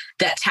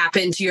that tap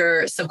into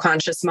your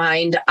subconscious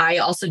mind. I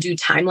also do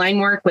timeline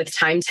work with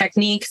time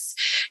techniques.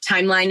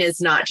 Timeline is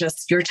not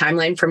just your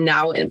timeline from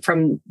now and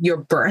from your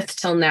birth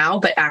till now,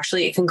 but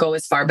actually it can go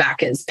as far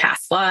back as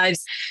past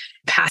lives,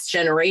 past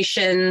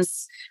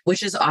generations,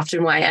 which is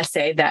often why I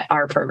say that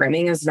our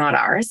programming is not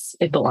ours.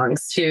 It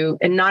belongs to,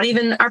 and not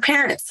even our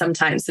parents.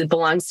 Sometimes it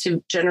belongs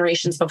to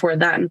generations before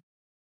them.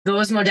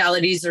 Those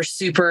modalities are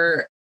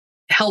super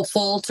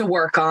helpful to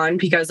work on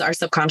because our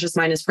subconscious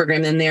mind is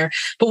programmed in there.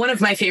 But one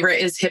of my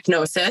favorite is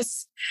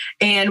hypnosis.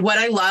 And what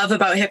I love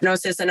about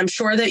hypnosis, and I'm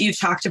sure that you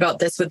talked about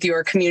this with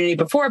your community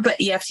before, but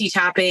EFT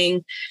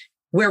tapping,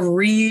 we're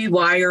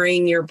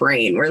rewiring your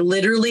brain. We're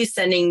literally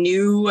sending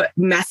new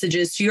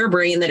messages to your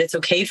brain that it's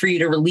okay for you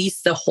to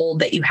release the hold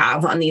that you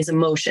have on these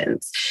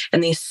emotions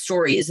and these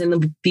stories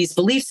and these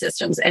belief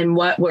systems. And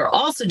what we're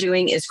also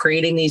doing is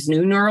creating these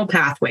new neural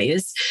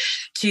pathways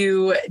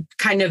to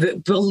kind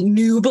of build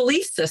new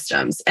belief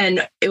systems.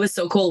 And it was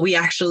so cool. We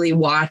actually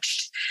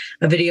watched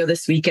a video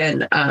this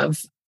weekend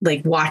of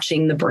like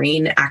watching the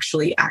brain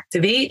actually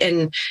activate.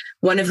 And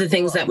one of the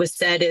things that was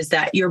said is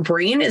that your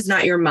brain is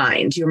not your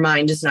mind. Your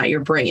mind is not your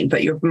brain,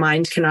 but your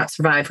mind cannot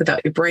survive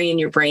without your brain.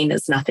 Your brain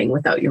is nothing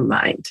without your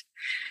mind,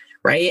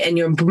 right? And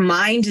your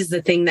mind is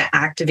the thing that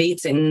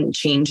activates and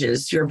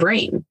changes your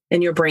brain,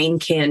 and your brain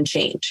can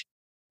change,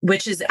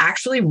 which is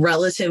actually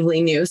relatively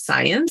new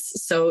science.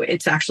 So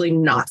it's actually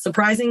not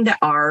surprising that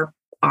our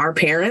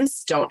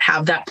parents don't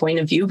have that point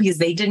of view because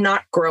they did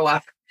not grow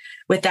up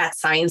with that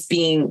science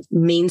being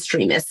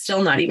mainstream. It's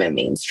still not even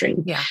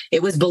mainstream. Yeah.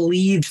 It was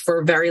believed for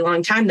a very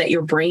long time that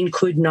your brain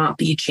could not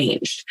be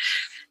changed.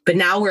 But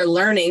now we're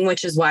learning,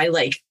 which is why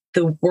like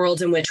the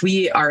world in which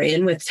we are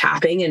in with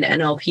tapping and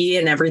NLP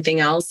and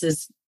everything else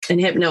is, and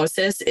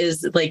hypnosis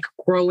is like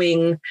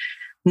growing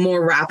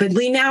more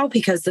rapidly now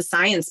because the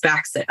science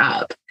backs it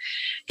up.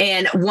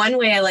 And one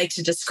way I like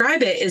to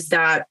describe it is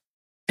that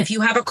if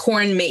you have a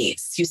corn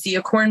maze, you see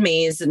a corn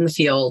maze in the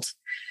field,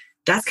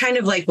 that's kind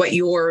of like what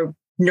your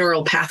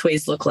neural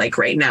pathways look like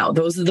right now.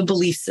 Those are the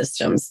belief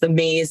systems, the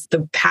maze,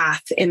 the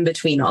path in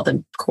between all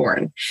the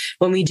corn.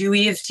 When we do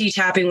EFT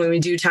tapping, when we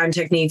do time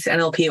techniques,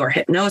 NLP or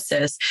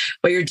hypnosis,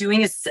 what you're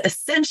doing is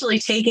essentially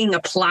taking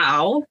a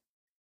plow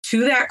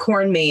to that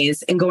corn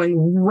maze and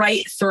going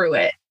right through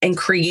it and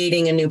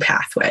creating a new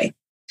pathway.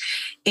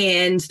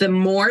 And the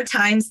more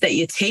times that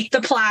you take the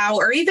plow,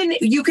 or even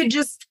you could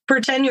just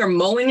pretend you're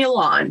mowing your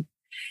lawn.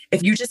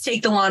 If you just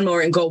take the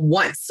lawnmower and go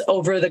once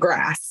over the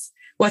grass,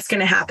 what's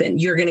going to happen?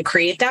 You're going to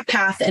create that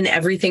path and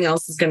everything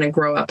else is going to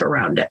grow up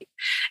around it.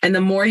 And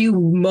the more you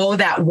mow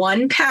that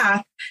one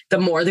path, the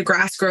more the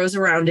grass grows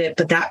around it,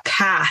 but that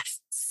path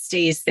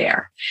stays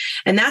there.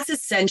 And that's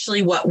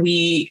essentially what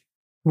we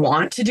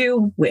want to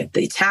do with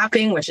the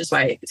tapping, which is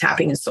why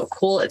tapping is so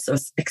cool. It's so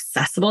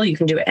accessible. You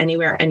can do it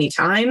anywhere,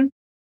 anytime.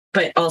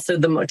 But also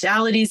the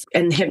modalities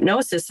and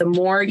hypnosis, the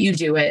more you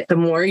do it, the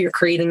more you're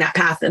creating that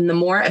path. And the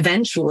more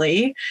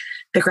eventually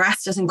the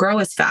grass doesn't grow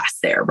as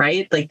fast there,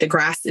 right? Like the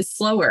grass is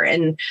slower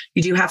and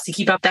you do have to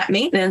keep up that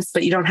maintenance,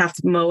 but you don't have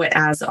to mow it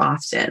as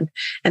often.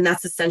 And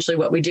that's essentially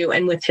what we do.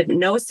 And with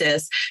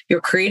hypnosis,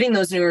 you're creating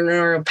those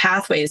neural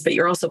pathways, but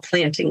you're also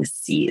planting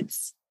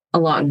seeds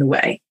along the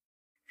way.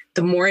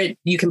 The more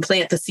you can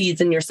plant the seeds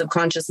in your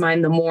subconscious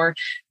mind, the more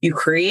you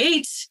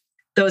create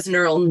those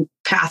neural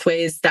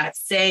pathways that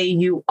say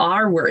you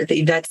are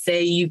worthy, that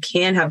say you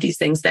can have these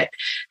things that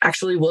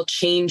actually will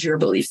change your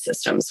belief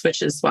systems,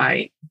 which is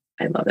why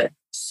I love it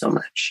so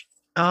much.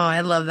 Oh, I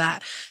love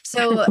that.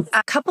 So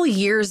a couple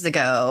years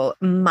ago,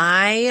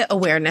 my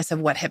awareness of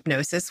what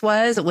hypnosis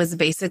was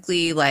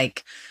basically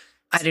like,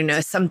 I don't know,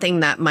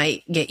 something that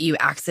might get you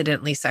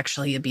accidentally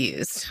sexually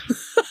abused.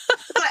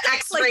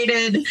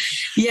 X-rated.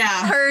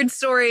 Yeah. Heard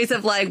stories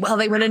of like, well,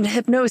 they went into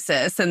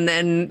hypnosis and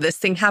then this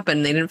thing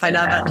happened. They didn't find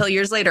out about it until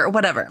years later or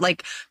whatever.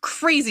 Like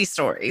crazy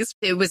stories.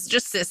 It was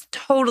just this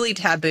totally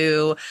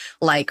taboo.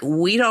 Like,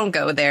 we don't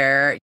go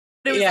there.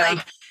 It was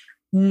like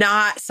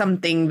not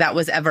something that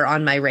was ever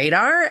on my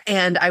radar.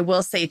 And I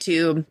will say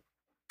too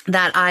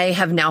that I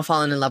have now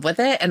fallen in love with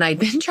it. And I've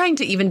been trying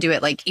to even do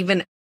it like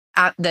even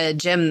at the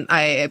gym.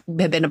 I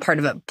have been a part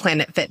of a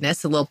Planet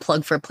Fitness, a little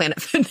plug for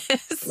Planet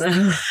Fitness.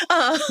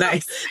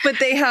 Nice. But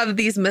they have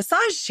these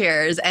massage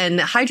chairs and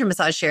hydro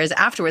massage chairs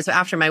afterwards. So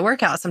after my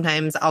workout,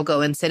 sometimes I'll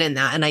go and sit in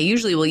that. And I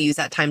usually will use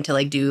that time to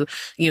like do,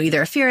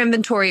 either a fear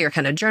inventory or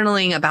kind of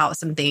journaling about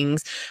some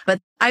things.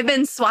 But I've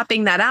been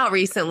swapping that out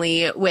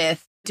recently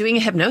with doing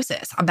a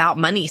hypnosis about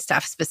money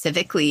stuff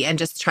specifically and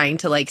just trying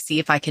to like see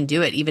if I can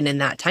do it even in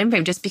that time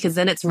frame, just because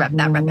then it's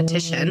that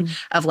repetition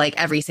of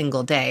like every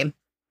single day.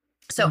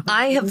 So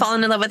I have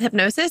fallen in love with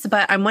hypnosis,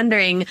 but I'm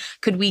wondering,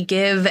 could we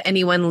give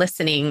anyone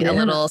listening a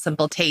little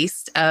simple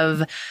taste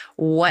of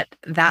what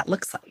that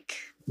looks like?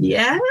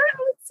 Yeah.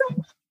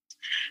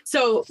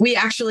 So we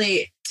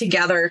actually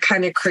together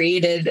kind of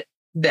created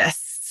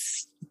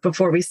this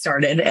before we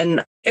started.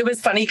 And it was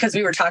funny because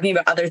we were talking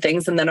about other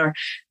things and then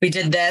we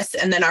did this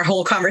and then our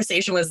whole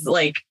conversation was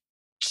like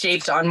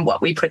shaped on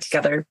what we put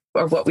together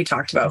or what we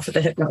talked about for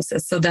the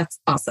hypnosis. So that's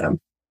awesome.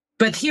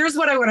 But here's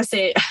what I want to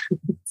say.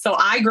 So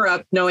I grew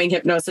up knowing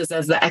hypnosis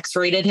as the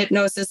X-rated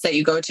hypnosis that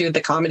you go to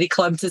the comedy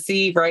club to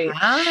see, right?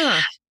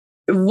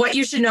 What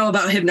you should know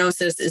about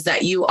hypnosis is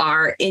that you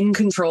are in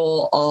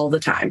control all the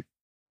time.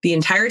 The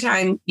entire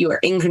time you are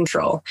in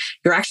control.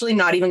 You're actually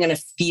not even going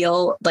to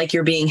feel like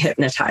you're being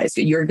hypnotized.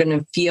 You're going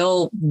to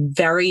feel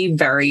very,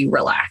 very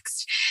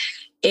relaxed.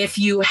 If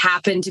you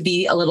happen to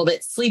be a little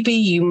bit sleepy,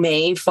 you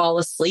may fall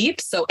asleep.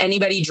 So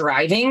anybody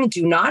driving,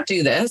 do not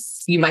do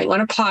this. You might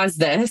want to pause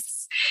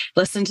this,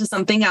 listen to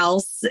something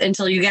else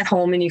until you get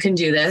home and you can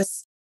do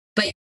this.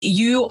 But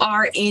you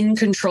are in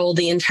control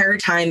the entire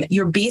time.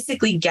 You're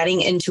basically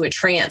getting into a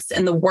trance.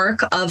 And the work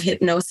of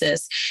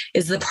hypnosis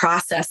is the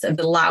process of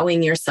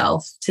allowing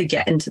yourself to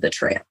get into the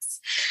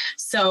trance.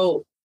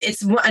 So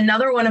it's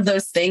another one of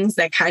those things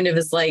that kind of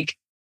is like,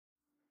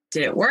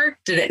 did it work?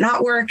 Did it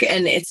not work?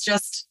 And it's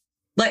just,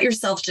 let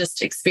yourself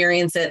just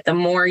experience it. The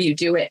more you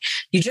do it,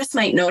 you just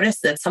might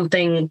notice that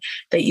something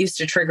that used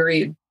to trigger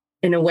you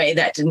in a way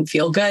that didn't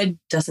feel good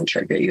doesn't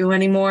trigger you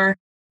anymore.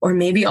 Or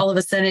maybe all of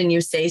a sudden you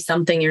say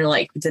something, you're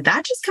like, did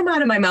that just come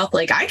out of my mouth?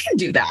 Like, I can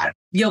do that.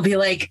 You'll be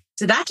like,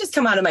 did that just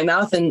come out of my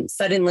mouth? And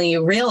suddenly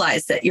you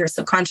realize that your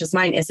subconscious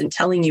mind isn't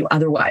telling you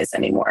otherwise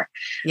anymore.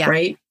 Yeah.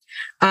 Right.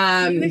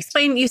 Can you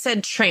explain, you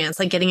said trance,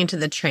 like getting into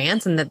the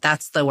trance and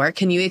that's the work.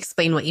 Can you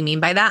explain what you mean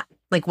by that?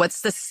 Like,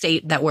 what's the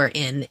state that we're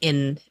in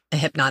a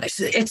hypnotic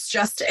state? It's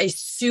just a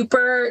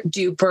super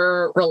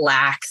duper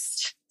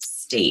relaxed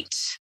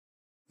state.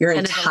 Your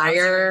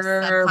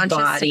entire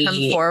body to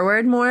come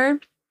forward more.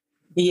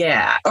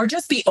 Yeah. Or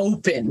just be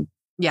open.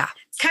 Yeah.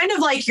 It's kind of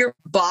like your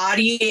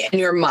body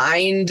and your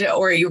mind,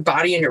 or your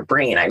body and your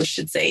brain, I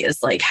should say,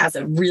 is like, has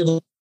a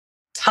real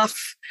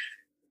tough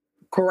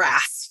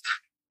grasp,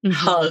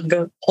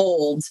 hug,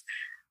 hold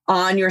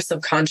on your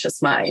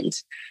subconscious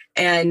mind.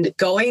 And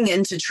going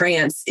into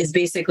trance is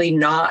basically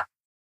not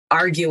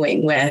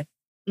arguing with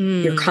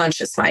your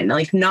conscious mind,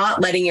 like not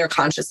letting your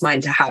conscious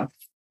mind to have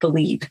the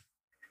lead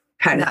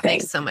kind of thing. That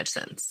makes so much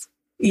sense.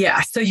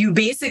 Yeah. So you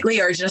basically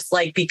are just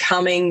like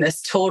becoming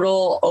this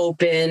total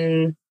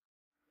open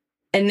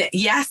and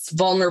yes,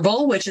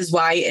 vulnerable, which is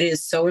why it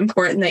is so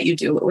important that you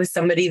do it with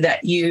somebody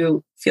that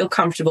you feel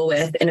comfortable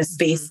with in a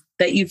space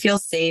that you feel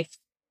safe.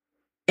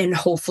 And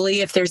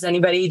hopefully if there's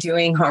anybody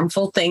doing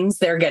harmful things,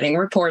 they're getting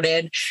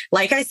reported.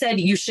 Like I said,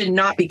 you should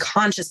not be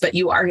conscious, but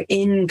you are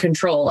in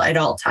control at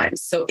all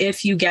times. So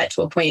if you get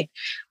to a point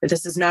where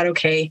this is not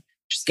okay,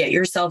 just get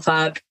yourself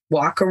up,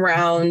 walk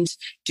around,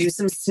 do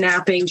some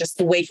snapping just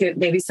to wake it,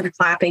 maybe some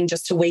clapping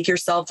just to wake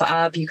yourself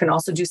up. You can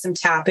also do some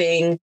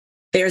tapping.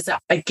 There's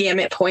a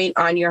gamut point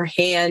on your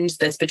hand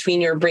that's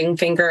between your ring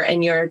finger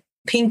and your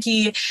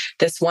pinky.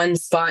 This one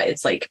spot,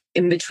 it's like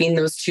in between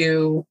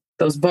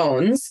those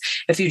bones.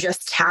 If you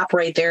just tap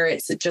right there,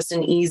 it's just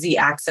an easy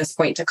access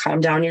point to calm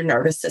down your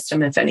nervous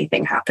system if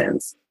anything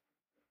happens.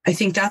 I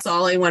think that's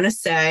all I want to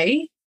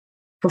say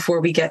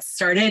before we get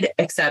started,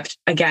 except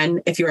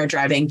again, if you are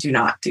driving, do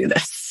not do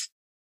this.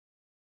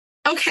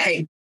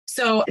 Okay.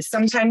 So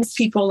sometimes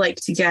people like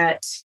to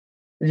get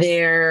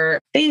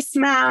their face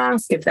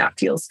mask. If that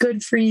feels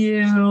good for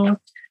you,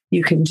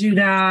 you can do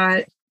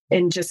that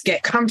and just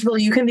get comfortable.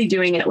 You can be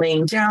doing it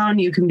laying down.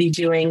 You can be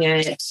doing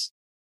it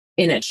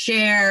in a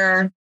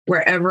chair,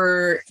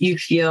 wherever you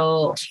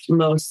feel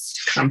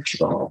most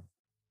comfortable.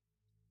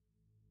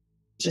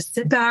 Just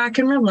sit back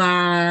and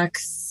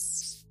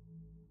relax.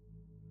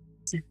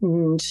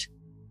 And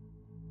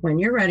when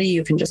you're ready,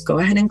 you can just go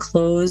ahead and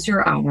close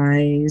your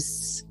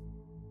eyes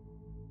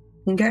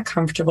and get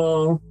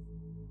comfortable.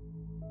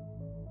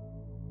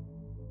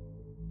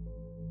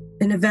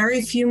 In a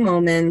very few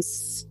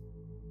moments,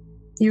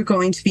 you're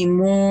going to be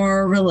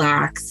more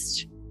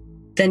relaxed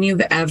than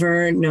you've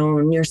ever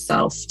known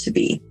yourself to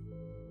be.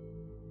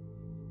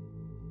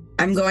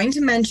 I'm going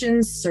to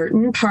mention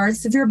certain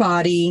parts of your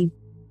body,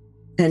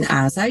 and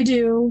as I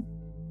do,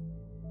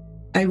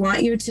 I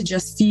want you to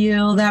just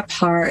feel that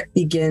part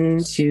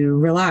begin to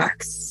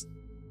relax.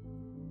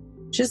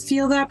 Just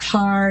feel that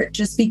part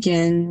just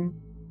begin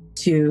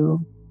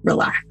to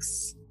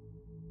relax.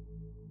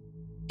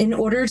 In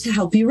order to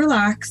help you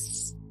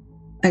relax,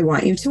 I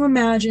want you to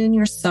imagine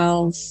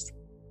yourself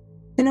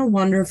in a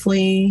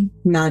wonderfully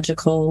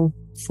magical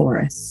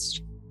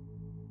forest.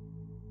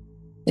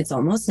 It's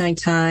almost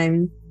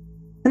nighttime,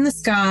 and the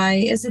sky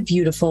is a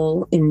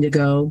beautiful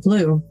indigo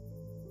blue.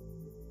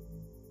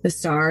 The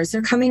stars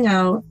are coming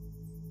out,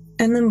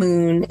 and the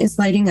moon is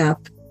lighting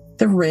up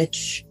the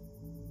rich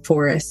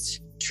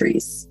forest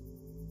trees.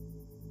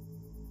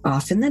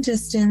 Off in the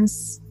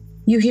distance,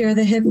 you hear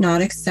the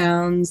hypnotic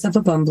sounds of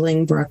a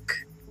bubbling brook,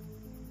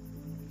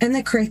 and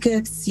the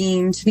crickets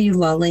seem to be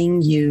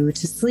lulling you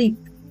to sleep.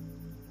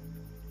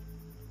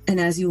 And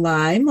as you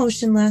lie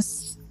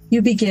motionless,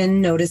 you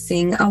begin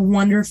noticing a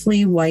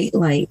wonderfully white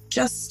light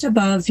just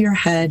above your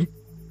head.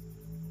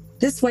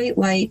 This white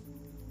light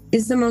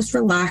is the most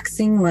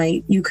relaxing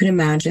light you could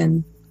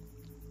imagine.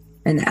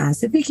 And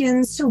as it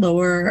begins to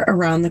lower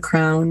around the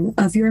crown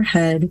of your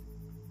head,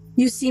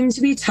 you seem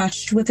to be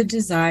touched with a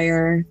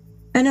desire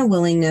and a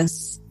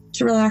willingness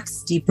to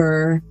relax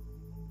deeper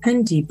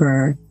and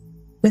deeper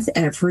with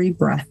every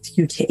breath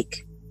you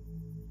take.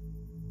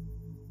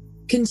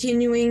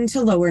 Continuing to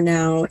lower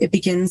now, it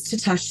begins to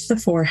touch the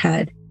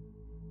forehead.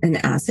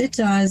 And as it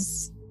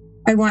does,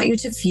 I want you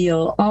to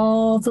feel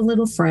all the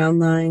little frown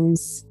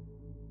lines,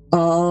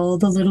 all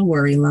the little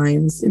worry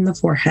lines in the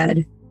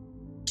forehead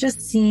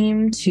just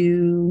seem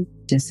to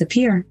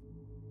disappear.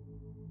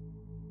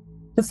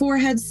 The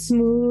forehead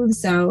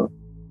smooths out,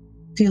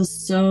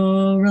 feels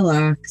so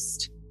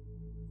relaxed,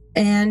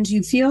 and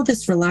you feel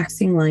this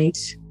relaxing light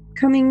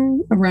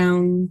coming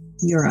around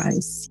your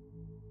eyes.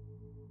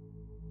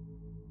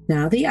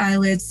 Now the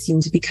eyelids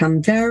seem to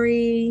become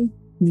very,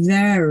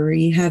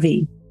 very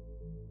heavy.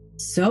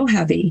 So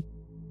heavy,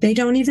 they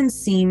don't even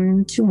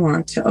seem to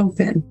want to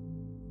open.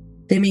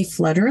 They may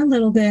flutter a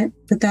little bit,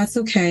 but that's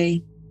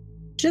okay.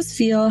 Just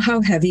feel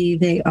how heavy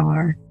they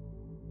are.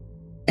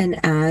 And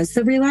as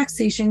the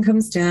relaxation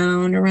comes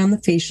down around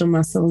the facial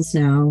muscles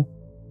now,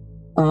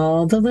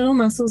 all the little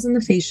muscles in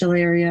the facial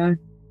area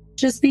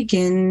just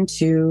begin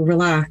to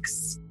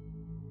relax.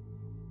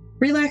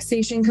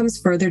 Relaxation comes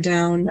further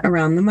down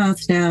around the mouth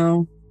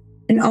now,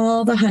 and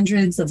all the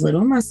hundreds of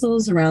little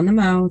muscles around the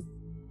mouth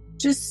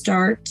just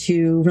start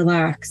to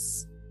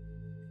relax.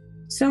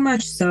 So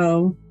much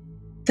so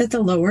that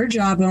the lower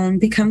jawbone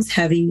becomes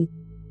heavy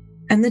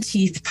and the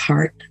teeth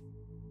part.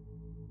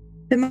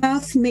 The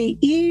mouth may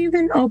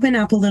even open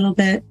up a little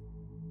bit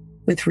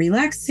with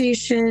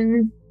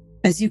relaxation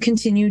as you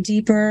continue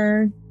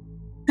deeper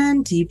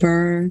and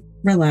deeper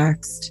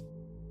relaxed.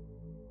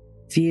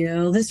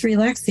 Feel this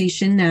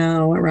relaxation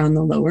now around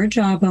the lower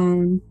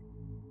jawbone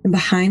and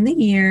behind the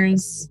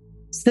ears,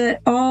 so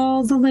that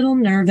all the little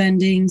nerve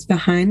endings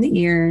behind the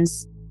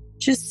ears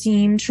just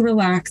seem to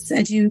relax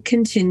as you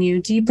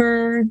continue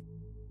deeper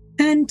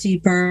and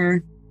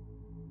deeper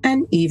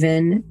and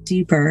even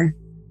deeper.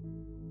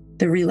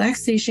 The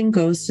relaxation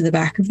goes to the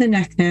back of the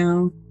neck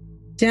now,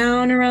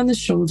 down around the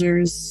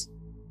shoulders.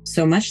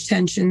 So much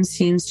tension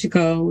seems to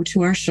go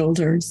to our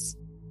shoulders.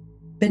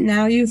 But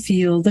now you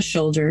feel the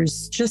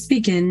shoulders just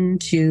begin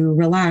to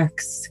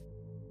relax.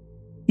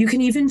 You can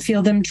even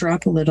feel them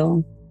drop a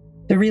little.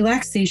 The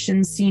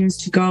relaxation seems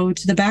to go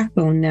to the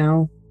backbone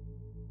now.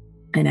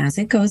 And as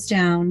it goes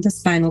down the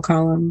spinal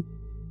column,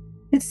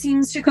 it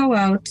seems to go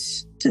out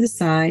to the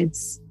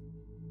sides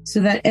so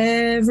that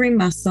every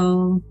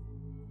muscle,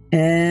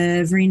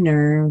 every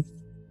nerve,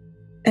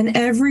 and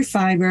every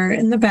fiber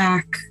in the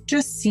back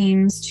just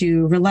seems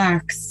to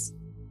relax.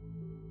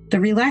 The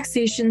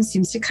relaxation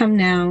seems to come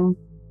now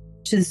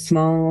to the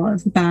small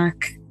of the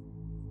back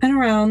and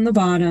around the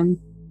bottom.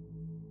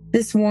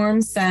 This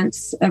warm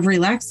sense of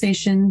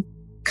relaxation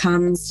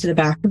comes to the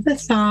back of the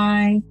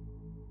thigh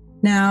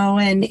now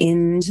and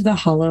into the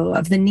hollow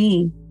of the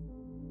knee,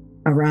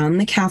 around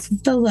the calf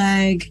of the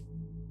leg,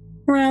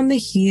 around the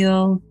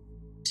heel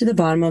to the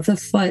bottom of the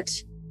foot,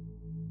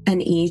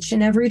 and each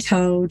and every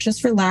toe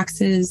just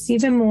relaxes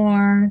even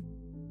more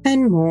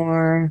and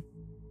more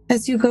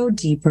as you go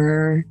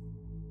deeper,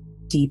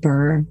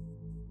 deeper,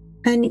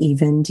 and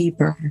even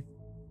deeper.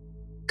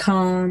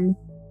 Calm,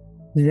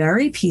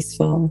 very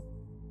peaceful,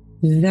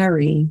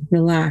 very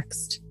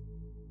relaxed.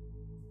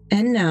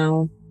 And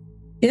now,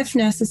 if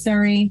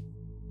necessary,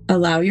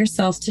 allow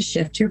yourself to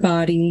shift your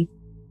body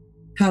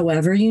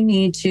however you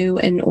need to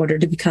in order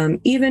to become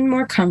even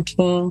more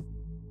comfortable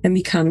and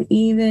become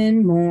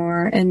even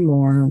more and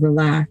more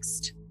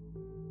relaxed.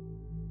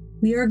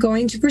 We are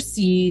going to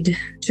proceed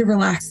to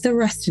relax the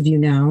rest of you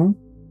now,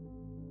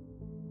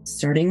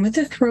 starting with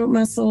the throat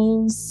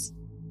muscles.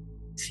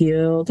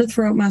 Feel the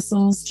throat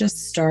muscles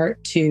just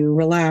start to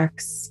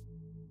relax.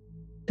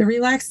 The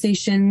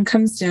relaxation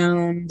comes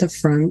down the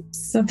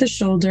fronts of the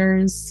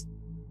shoulders,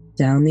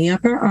 down the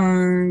upper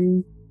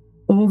arm,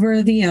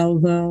 over the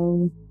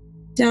elbow,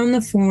 down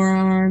the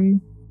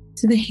forearm,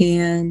 to the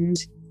hand,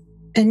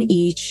 and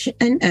each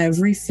and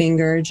every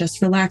finger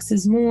just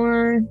relaxes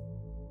more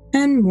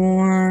and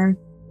more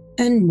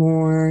and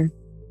more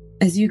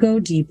as you go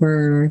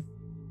deeper,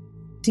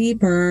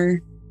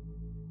 deeper,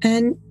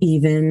 and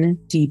even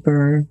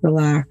deeper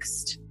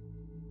relaxed.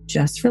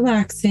 Just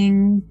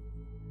relaxing,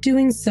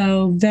 doing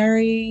so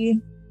very,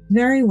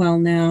 very well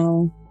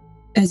now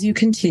as you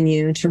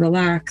continue to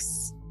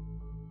relax.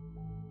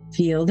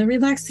 Feel the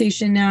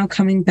relaxation now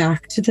coming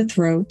back to the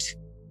throat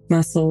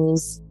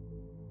muscles,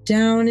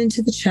 down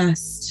into the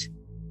chest,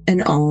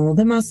 and all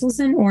the muscles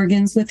and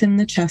organs within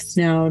the chest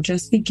now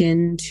just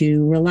begin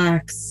to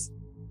relax.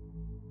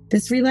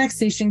 This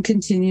relaxation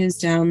continues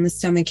down the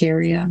stomach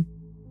area,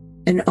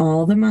 and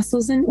all the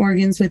muscles and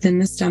organs within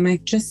the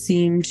stomach just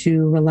seem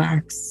to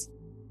relax.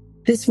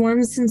 This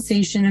warm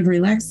sensation of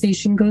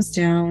relaxation goes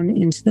down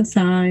into the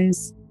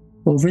thighs,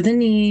 over the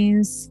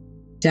knees,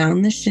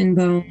 down the shin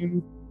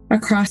bone,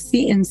 across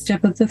the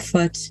instep of the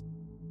foot,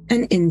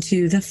 and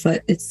into the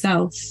foot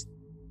itself.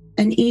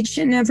 And each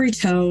and every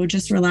toe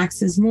just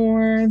relaxes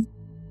more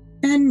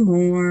and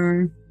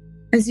more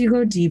as you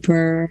go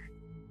deeper,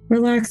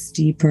 relax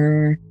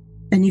deeper,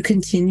 and you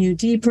continue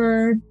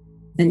deeper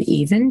and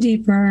even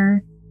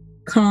deeper,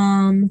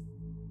 calm,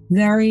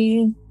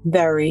 very,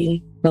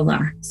 very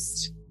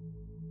relaxed.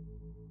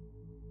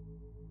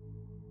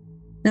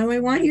 Now I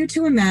want you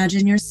to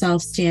imagine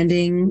yourself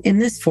standing in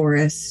this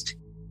forest,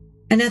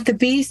 and at the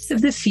base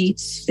of the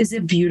feet is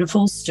a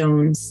beautiful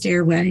stone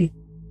stairway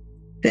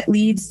that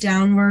leads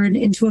downward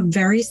into a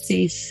very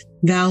safe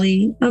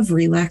valley of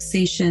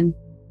relaxation.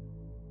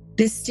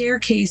 This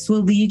staircase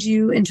will lead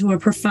you into a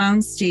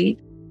profound state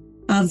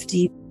of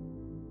deep,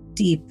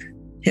 deep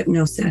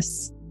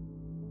hypnosis.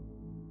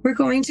 We're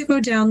going to go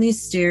down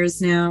these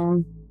stairs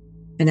now,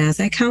 and as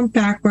I count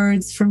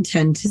backwards from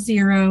 10 to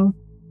 0,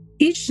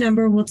 each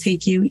number will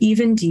take you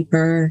even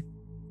deeper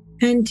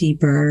and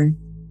deeper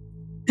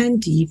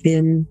and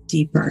even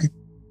deeper.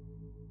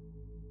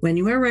 When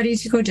you are ready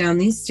to go down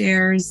these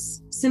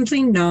stairs,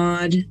 simply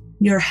nod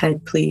your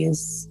head,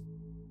 please.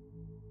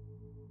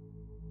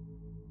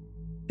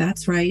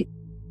 That's right.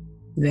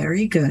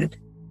 Very good.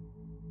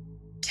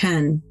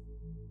 10.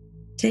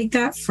 Take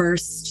that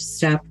first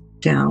step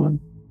down.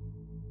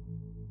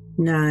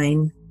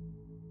 9.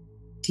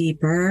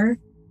 Deeper,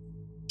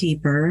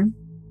 deeper.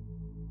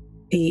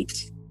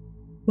 8.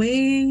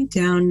 Way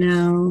down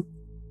now.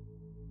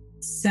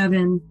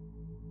 7.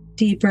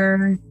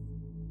 Deeper,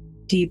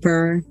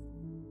 deeper.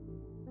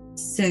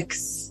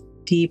 6.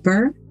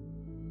 Deeper,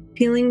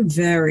 feeling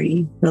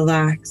very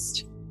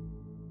relaxed.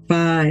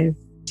 5.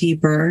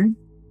 Deeper.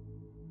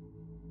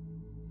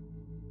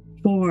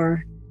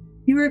 4.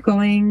 You are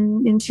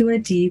going into a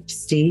deep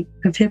state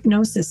of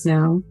hypnosis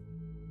now.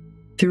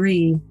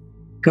 3.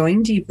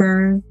 Going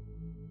deeper.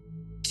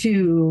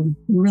 2.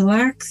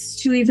 Relax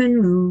to even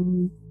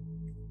move,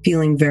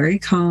 feeling very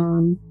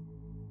calm.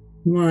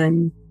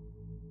 1.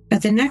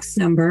 At the next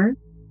number,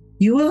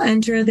 you will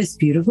enter this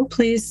beautiful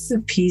place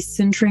of peace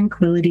and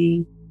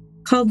tranquility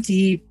called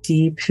deep,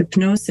 deep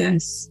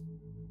hypnosis,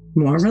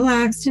 more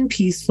relaxed and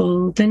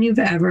peaceful than you've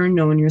ever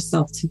known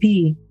yourself to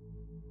be.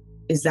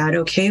 Is that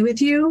okay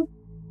with you?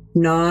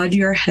 Nod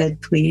your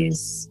head,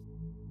 please.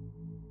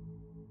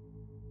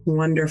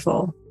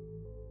 Wonderful.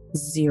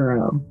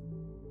 0.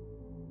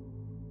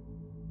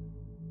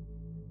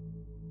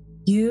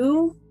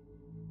 You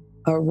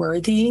are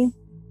worthy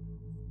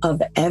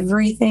of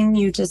everything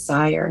you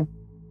desire.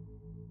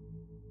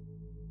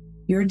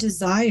 Your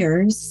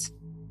desires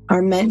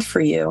are meant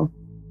for you.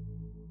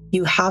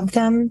 You have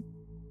them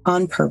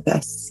on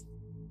purpose.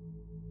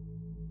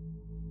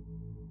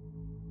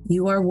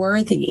 You are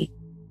worthy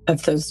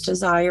of those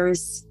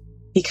desires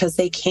because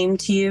they came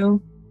to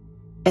you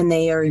and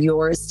they are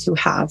yours to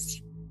have.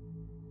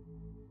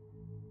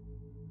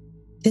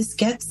 This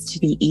gets to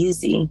be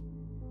easy,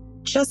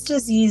 just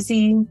as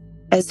easy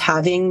as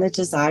having the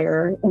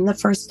desire in the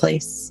first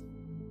place.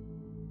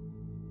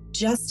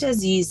 Just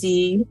as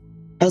easy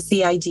as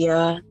the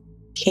idea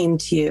came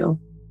to you.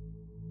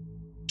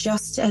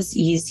 Just as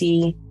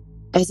easy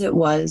as it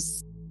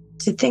was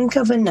to think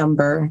of a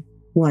number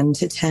 1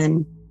 to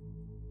 10.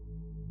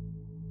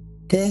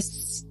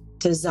 This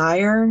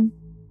desire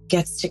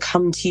gets to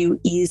come to you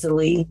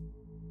easily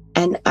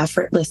and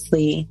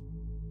effortlessly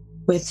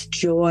with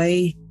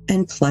joy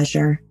and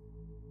pleasure.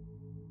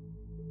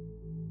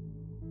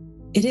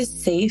 It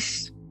is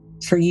safe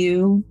for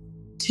you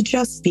to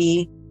just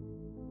be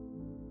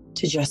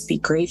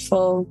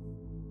grateful,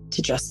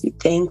 to just be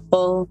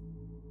thankful,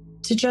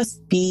 to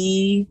just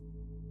be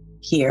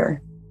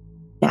here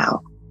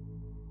now.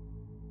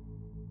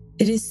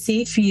 It is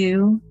safe for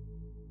you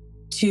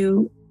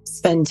to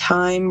spend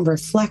time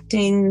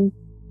reflecting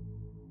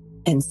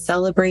and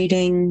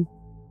celebrating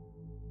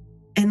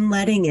and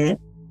letting it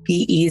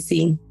be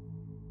easy.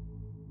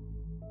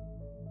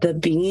 The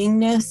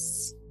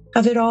beingness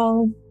of it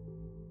all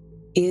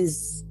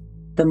is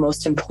the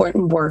most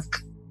important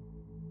work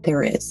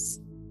there is.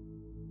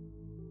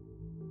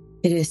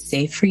 It is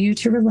safe for you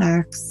to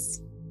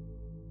relax.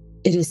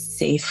 It is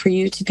safe for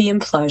you to be in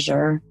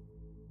pleasure.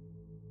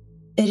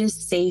 It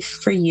is safe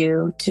for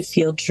you to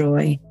feel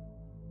joy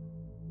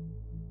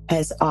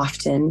as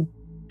often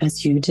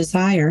as you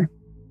desire.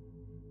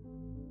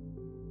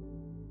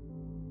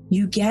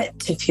 You get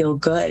to feel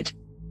good.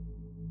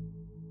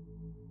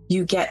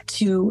 You get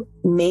to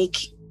make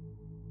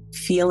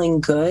feeling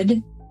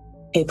good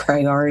a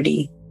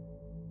priority.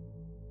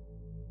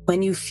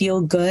 When you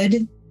feel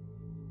good,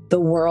 the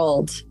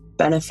world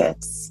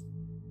benefits.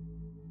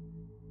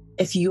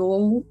 If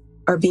you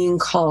are being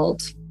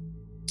called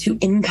to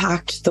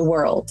impact the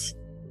world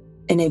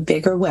in a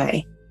bigger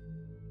way,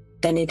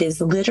 then it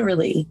is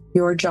literally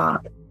your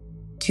job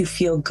to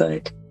feel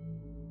good.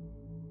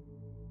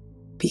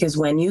 Because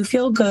when you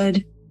feel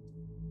good,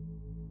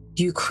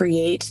 you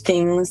create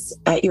things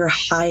at your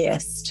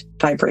highest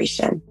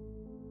vibration,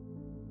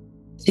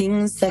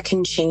 things that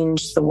can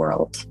change the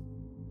world.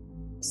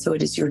 So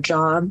it is your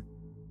job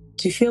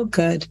to feel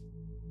good,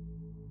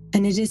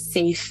 and it is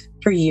safe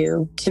for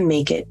you to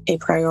make it a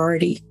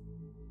priority.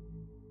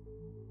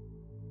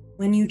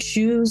 When you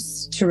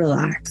choose to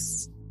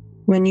relax,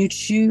 when you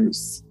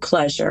choose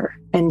pleasure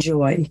and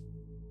joy,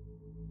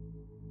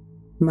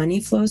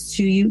 money flows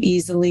to you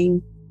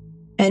easily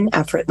and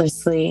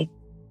effortlessly,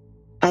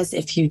 as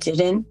if you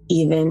didn't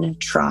even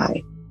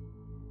try.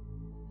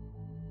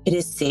 It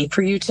is safe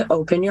for you to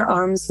open your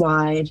arms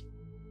wide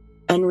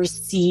and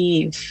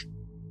receive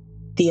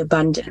the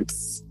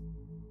abundance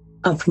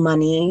of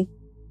money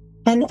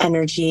and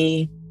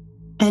energy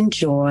and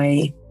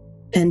joy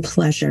and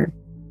pleasure.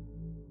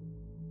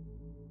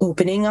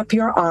 Opening up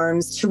your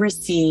arms to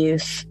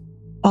receive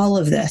all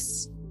of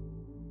this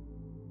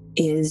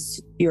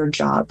is your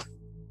job.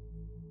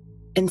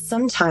 And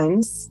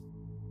sometimes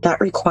that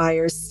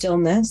requires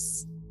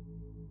stillness.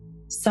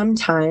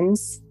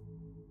 Sometimes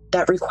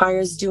that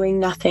requires doing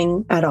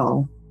nothing at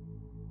all.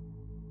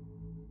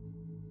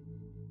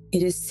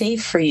 It is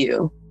safe for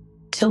you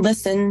to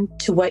listen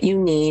to what you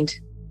need,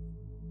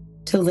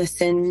 to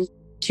listen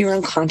to your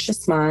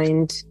unconscious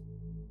mind.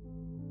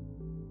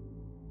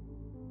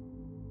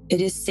 It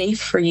is safe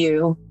for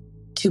you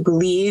to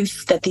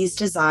believe that these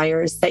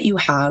desires that you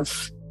have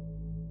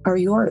are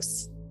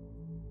yours.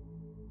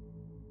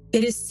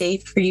 It is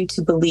safe for you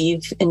to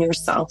believe in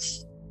yourself.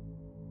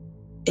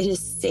 It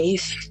is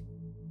safe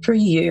for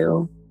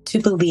you to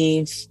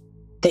believe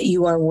that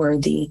you are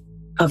worthy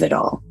of it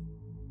all.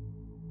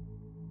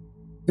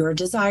 Your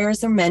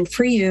desires are meant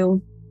for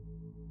you.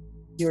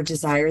 Your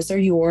desires are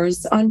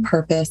yours on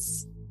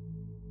purpose,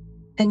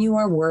 and you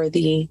are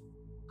worthy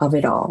of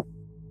it all.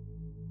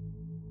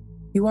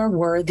 You are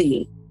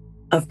worthy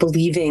of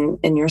believing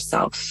in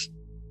yourself.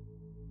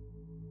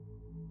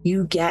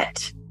 You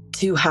get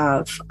to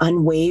have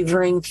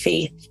unwavering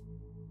faith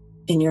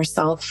in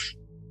yourself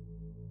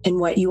and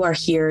what you are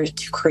here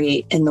to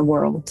create in the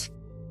world.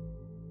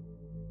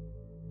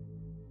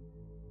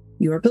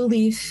 Your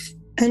belief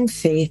and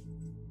faith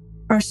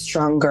are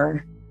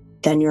stronger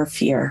than your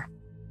fear.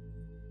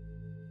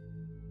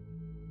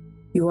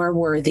 You are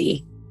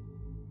worthy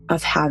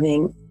of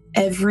having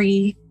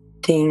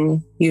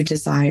everything you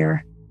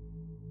desire.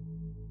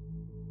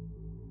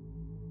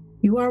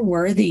 You are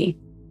worthy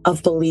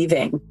of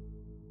believing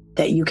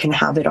that you can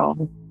have it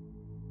all.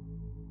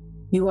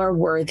 You are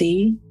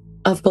worthy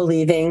of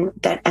believing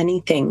that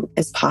anything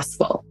is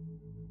possible.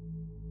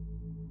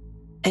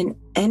 And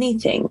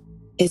anything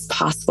is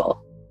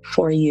possible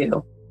for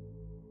you.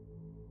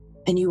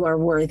 And you are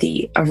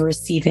worthy of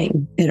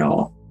receiving it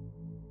all.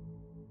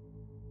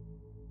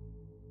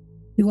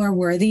 You are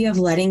worthy of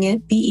letting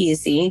it be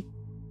easy.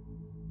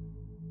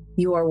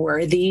 You are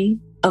worthy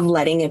of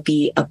letting it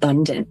be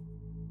abundant.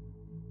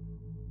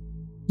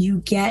 You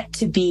get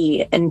to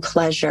be in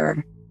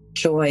pleasure,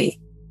 joy,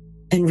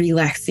 and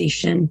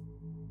relaxation.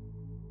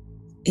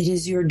 It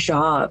is your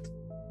job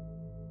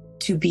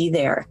to be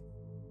there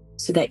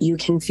so that you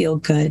can feel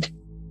good.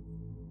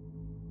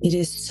 It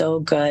is so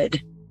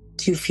good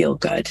to feel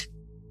good.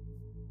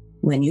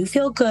 When you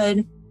feel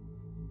good,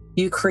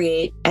 you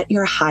create at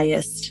your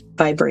highest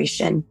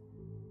vibration,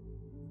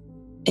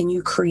 and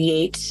you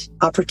create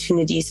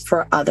opportunities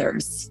for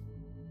others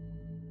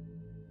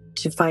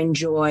to find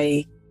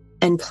joy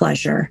and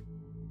pleasure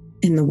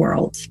in the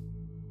world.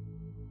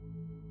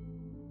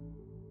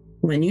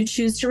 When you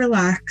choose to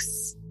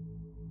relax,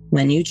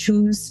 when you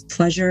choose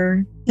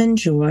pleasure and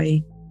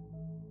joy,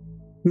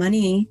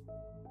 money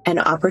and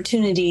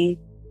opportunity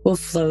will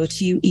flow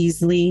to you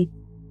easily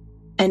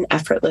and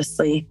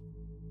effortlessly.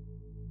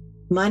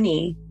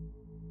 Money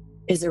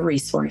is a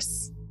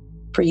resource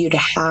for you to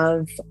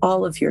have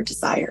all of your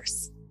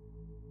desires,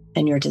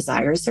 and your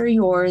desires are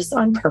yours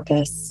on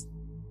purpose,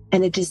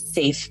 and it is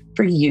safe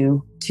for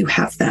you to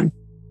have them.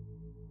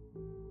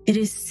 It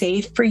is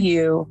safe for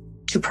you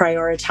to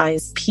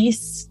prioritize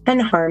peace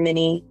and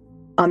harmony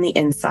on the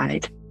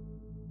inside,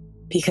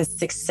 because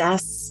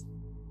success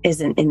is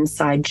an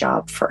inside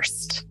job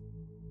first.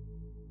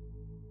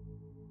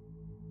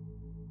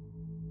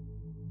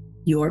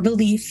 Your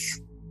belief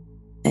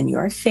and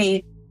your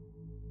faith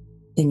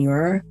in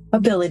your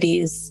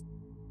abilities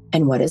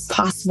and what is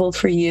possible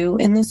for you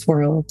in this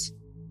world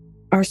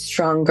are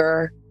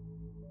stronger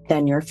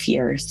than your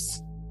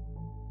fears.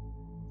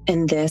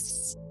 And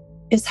this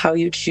is how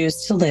you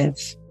choose to live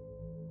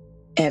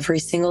every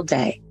single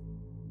day.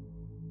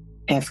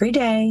 Every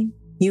day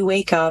you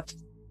wake up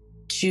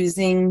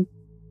choosing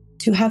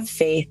to have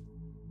faith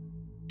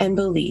and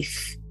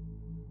belief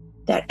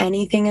that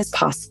anything is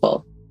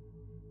possible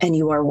and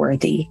you are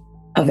worthy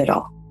of it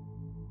all.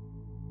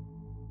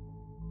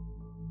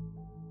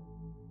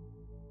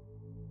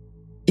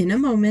 In a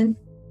moment,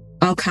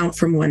 I'll count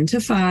from 1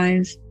 to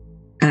 5.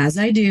 As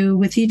I do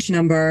with each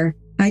number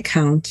I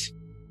count,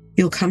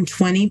 you'll come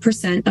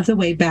 20% of the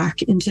way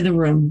back into the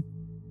room,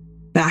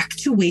 back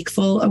to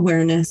wakeful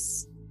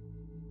awareness.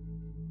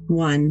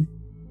 1,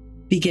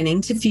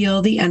 beginning to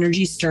feel the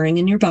energy stirring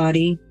in your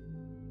body.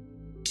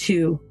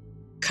 2,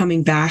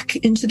 coming back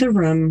into the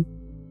room.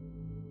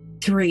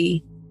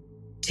 3,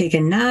 take a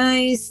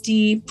nice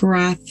deep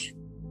breath.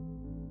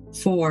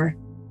 4,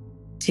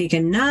 take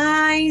a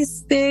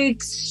nice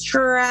big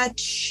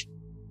stretch.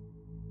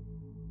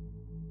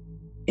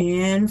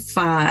 And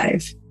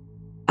 5,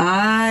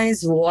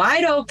 eyes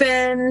wide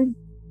open.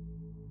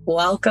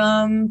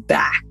 Welcome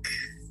back.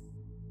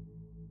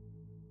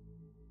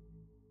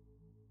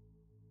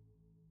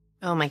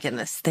 Oh my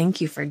goodness. Thank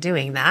you for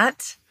doing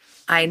that.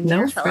 I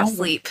never fell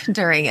asleep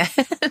during it.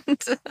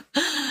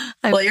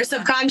 Well, your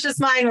subconscious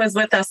mind was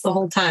with us the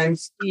whole time.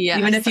 Yes.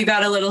 Even if you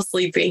got a little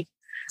sleepy.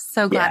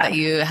 So glad that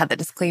you had the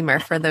disclaimer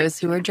for those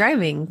who are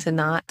driving to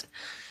not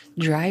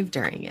drive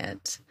during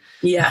it.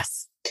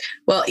 Yes.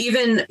 Well,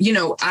 even,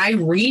 I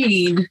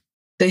read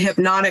the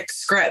hypnotic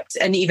script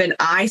and even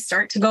I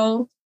start to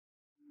go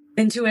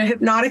into a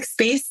hypnotic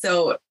space.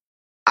 So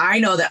I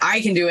know that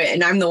I can do it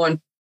and I'm the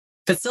one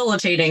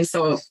facilitating.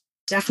 So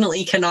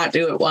definitely cannot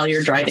do it while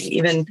you're driving.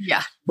 Even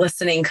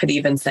listening could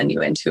even send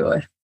you into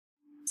a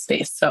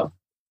space. So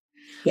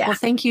yeah. Well,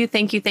 thank you.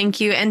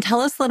 And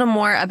tell us a little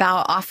more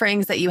about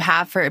offerings that you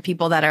have for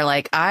people that are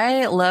like,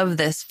 I love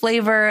this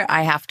flavor.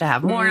 I have to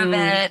have more of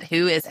it.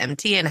 Who is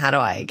MT and how do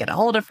I get a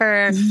hold of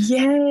her?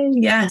 Yay.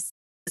 Yes.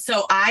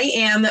 So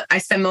I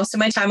spend most of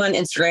my time on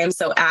Instagram.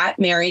 So at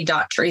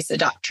Mary-Theresa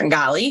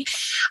Tringale.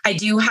 I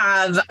do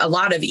have a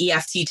lot of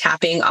EFT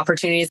tapping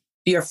opportunities.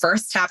 Your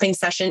first tapping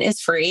session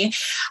is free.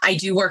 I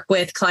do work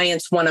with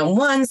clients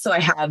one-on-one. So I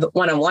have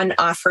one-on-one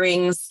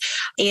offerings.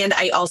 And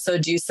I also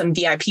do some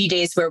VIP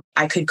days where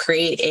I could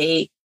create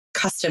a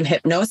custom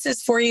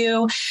hypnosis for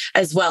you,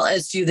 as well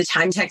as do the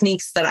time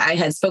techniques that I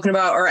had spoken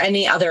about or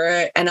any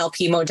other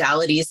NLP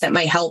modalities that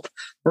might help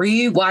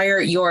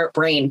rewire your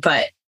brain.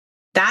 But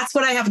that's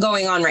what I have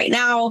going on right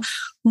now.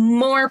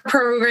 More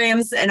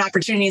programs and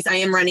opportunities. I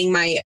am running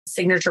my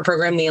signature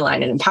program, the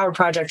Align and Empower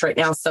Project right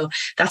now. So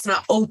that's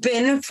not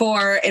open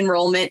for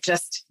enrollment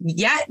just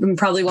yet and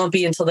probably won't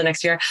be until the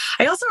next year.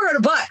 I also wrote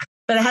a book,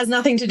 but it has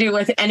nothing to do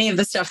with any of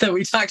the stuff that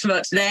we talked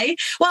about today.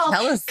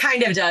 Well,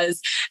 kind of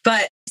does,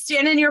 but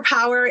Stand in Your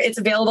Power. It's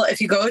available. If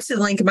you go to the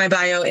link in my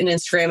bio in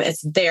Instagram,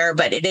 it's there,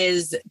 but it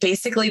is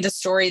basically the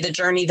story, the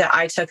journey that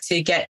I took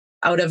to get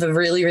out of a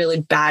really, really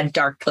bad,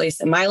 dark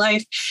place in my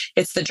life.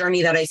 It's the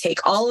journey that I take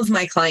all of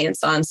my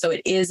clients on. So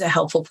it is a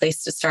helpful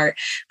place to start.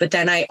 But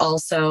then I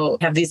also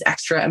have these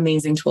extra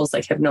amazing tools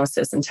like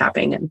hypnosis and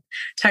tapping and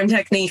time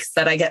techniques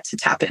that I get to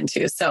tap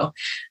into. So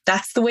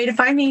that's the way to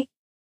find me.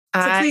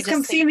 So please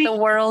come see me. The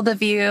world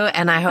of you.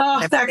 And I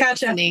hope everybody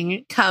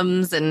listening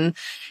comes and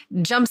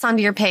jumps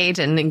onto your page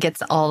and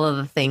gets all of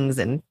the things.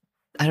 And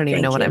I don't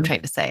even know what I'm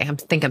trying to say. I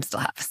think I'm still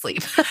half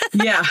asleep.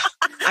 Yeah,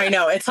 I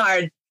know. It's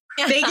hard.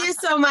 Thank you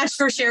so much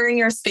for sharing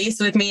your space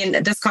with me.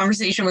 And this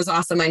conversation was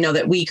awesome. I know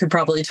that we could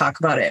probably talk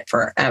about it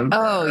forever.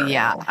 Oh,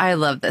 yeah. I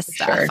love this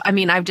stuff. Sure. I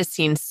mean, I've just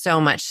seen so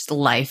much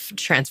life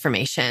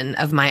transformation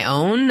of my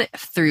own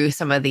through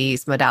some of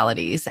these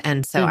modalities.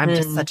 And so I'm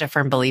just such a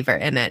firm believer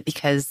in it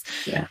because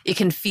it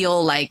can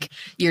feel like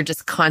you're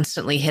just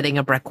constantly hitting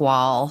a brick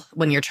wall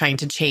when you're trying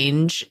to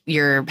change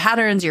your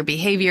patterns, your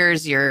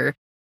behaviors, your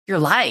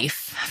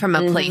life from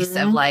a place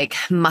of like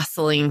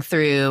muscling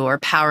through or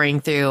powering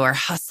through or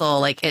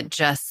hustle. Like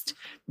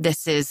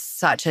this is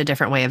such a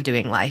different way of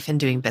doing life and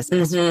doing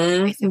business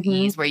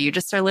where you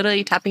just are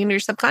literally tapping into your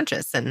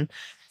subconscious. And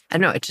I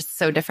don't know, it's just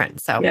so different.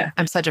 So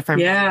I'm such a firm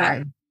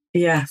believer.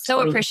 Yeah.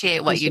 So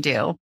appreciate what you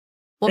do.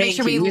 We'll make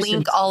sure we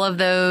link all of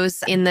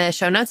those in the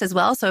show notes as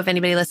well. So if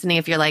anybody listening,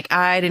 if you're like,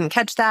 I didn't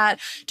catch that,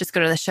 just go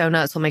to the show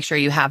notes. We'll make sure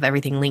you have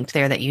everything linked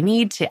there that you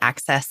need to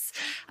access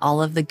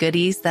all of the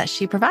goodies that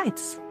she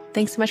provides.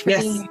 Thanks so much for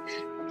being here.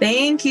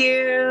 Thank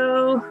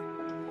you.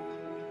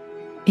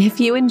 If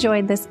you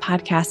enjoyed this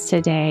podcast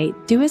today,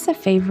 do us a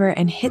favor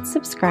and hit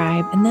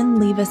subscribe and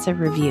then leave us a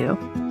review.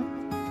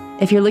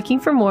 If you're looking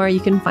for more, you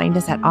can find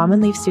us at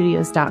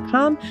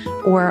almondleafstudios.com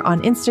or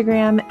on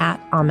Instagram at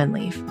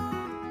almondleaf.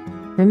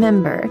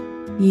 Remember,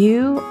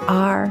 you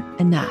are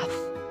enough.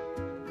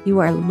 You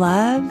are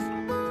love,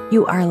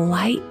 you are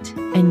light,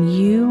 and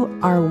you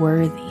are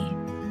worthy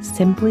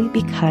simply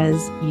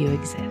because you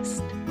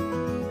exist.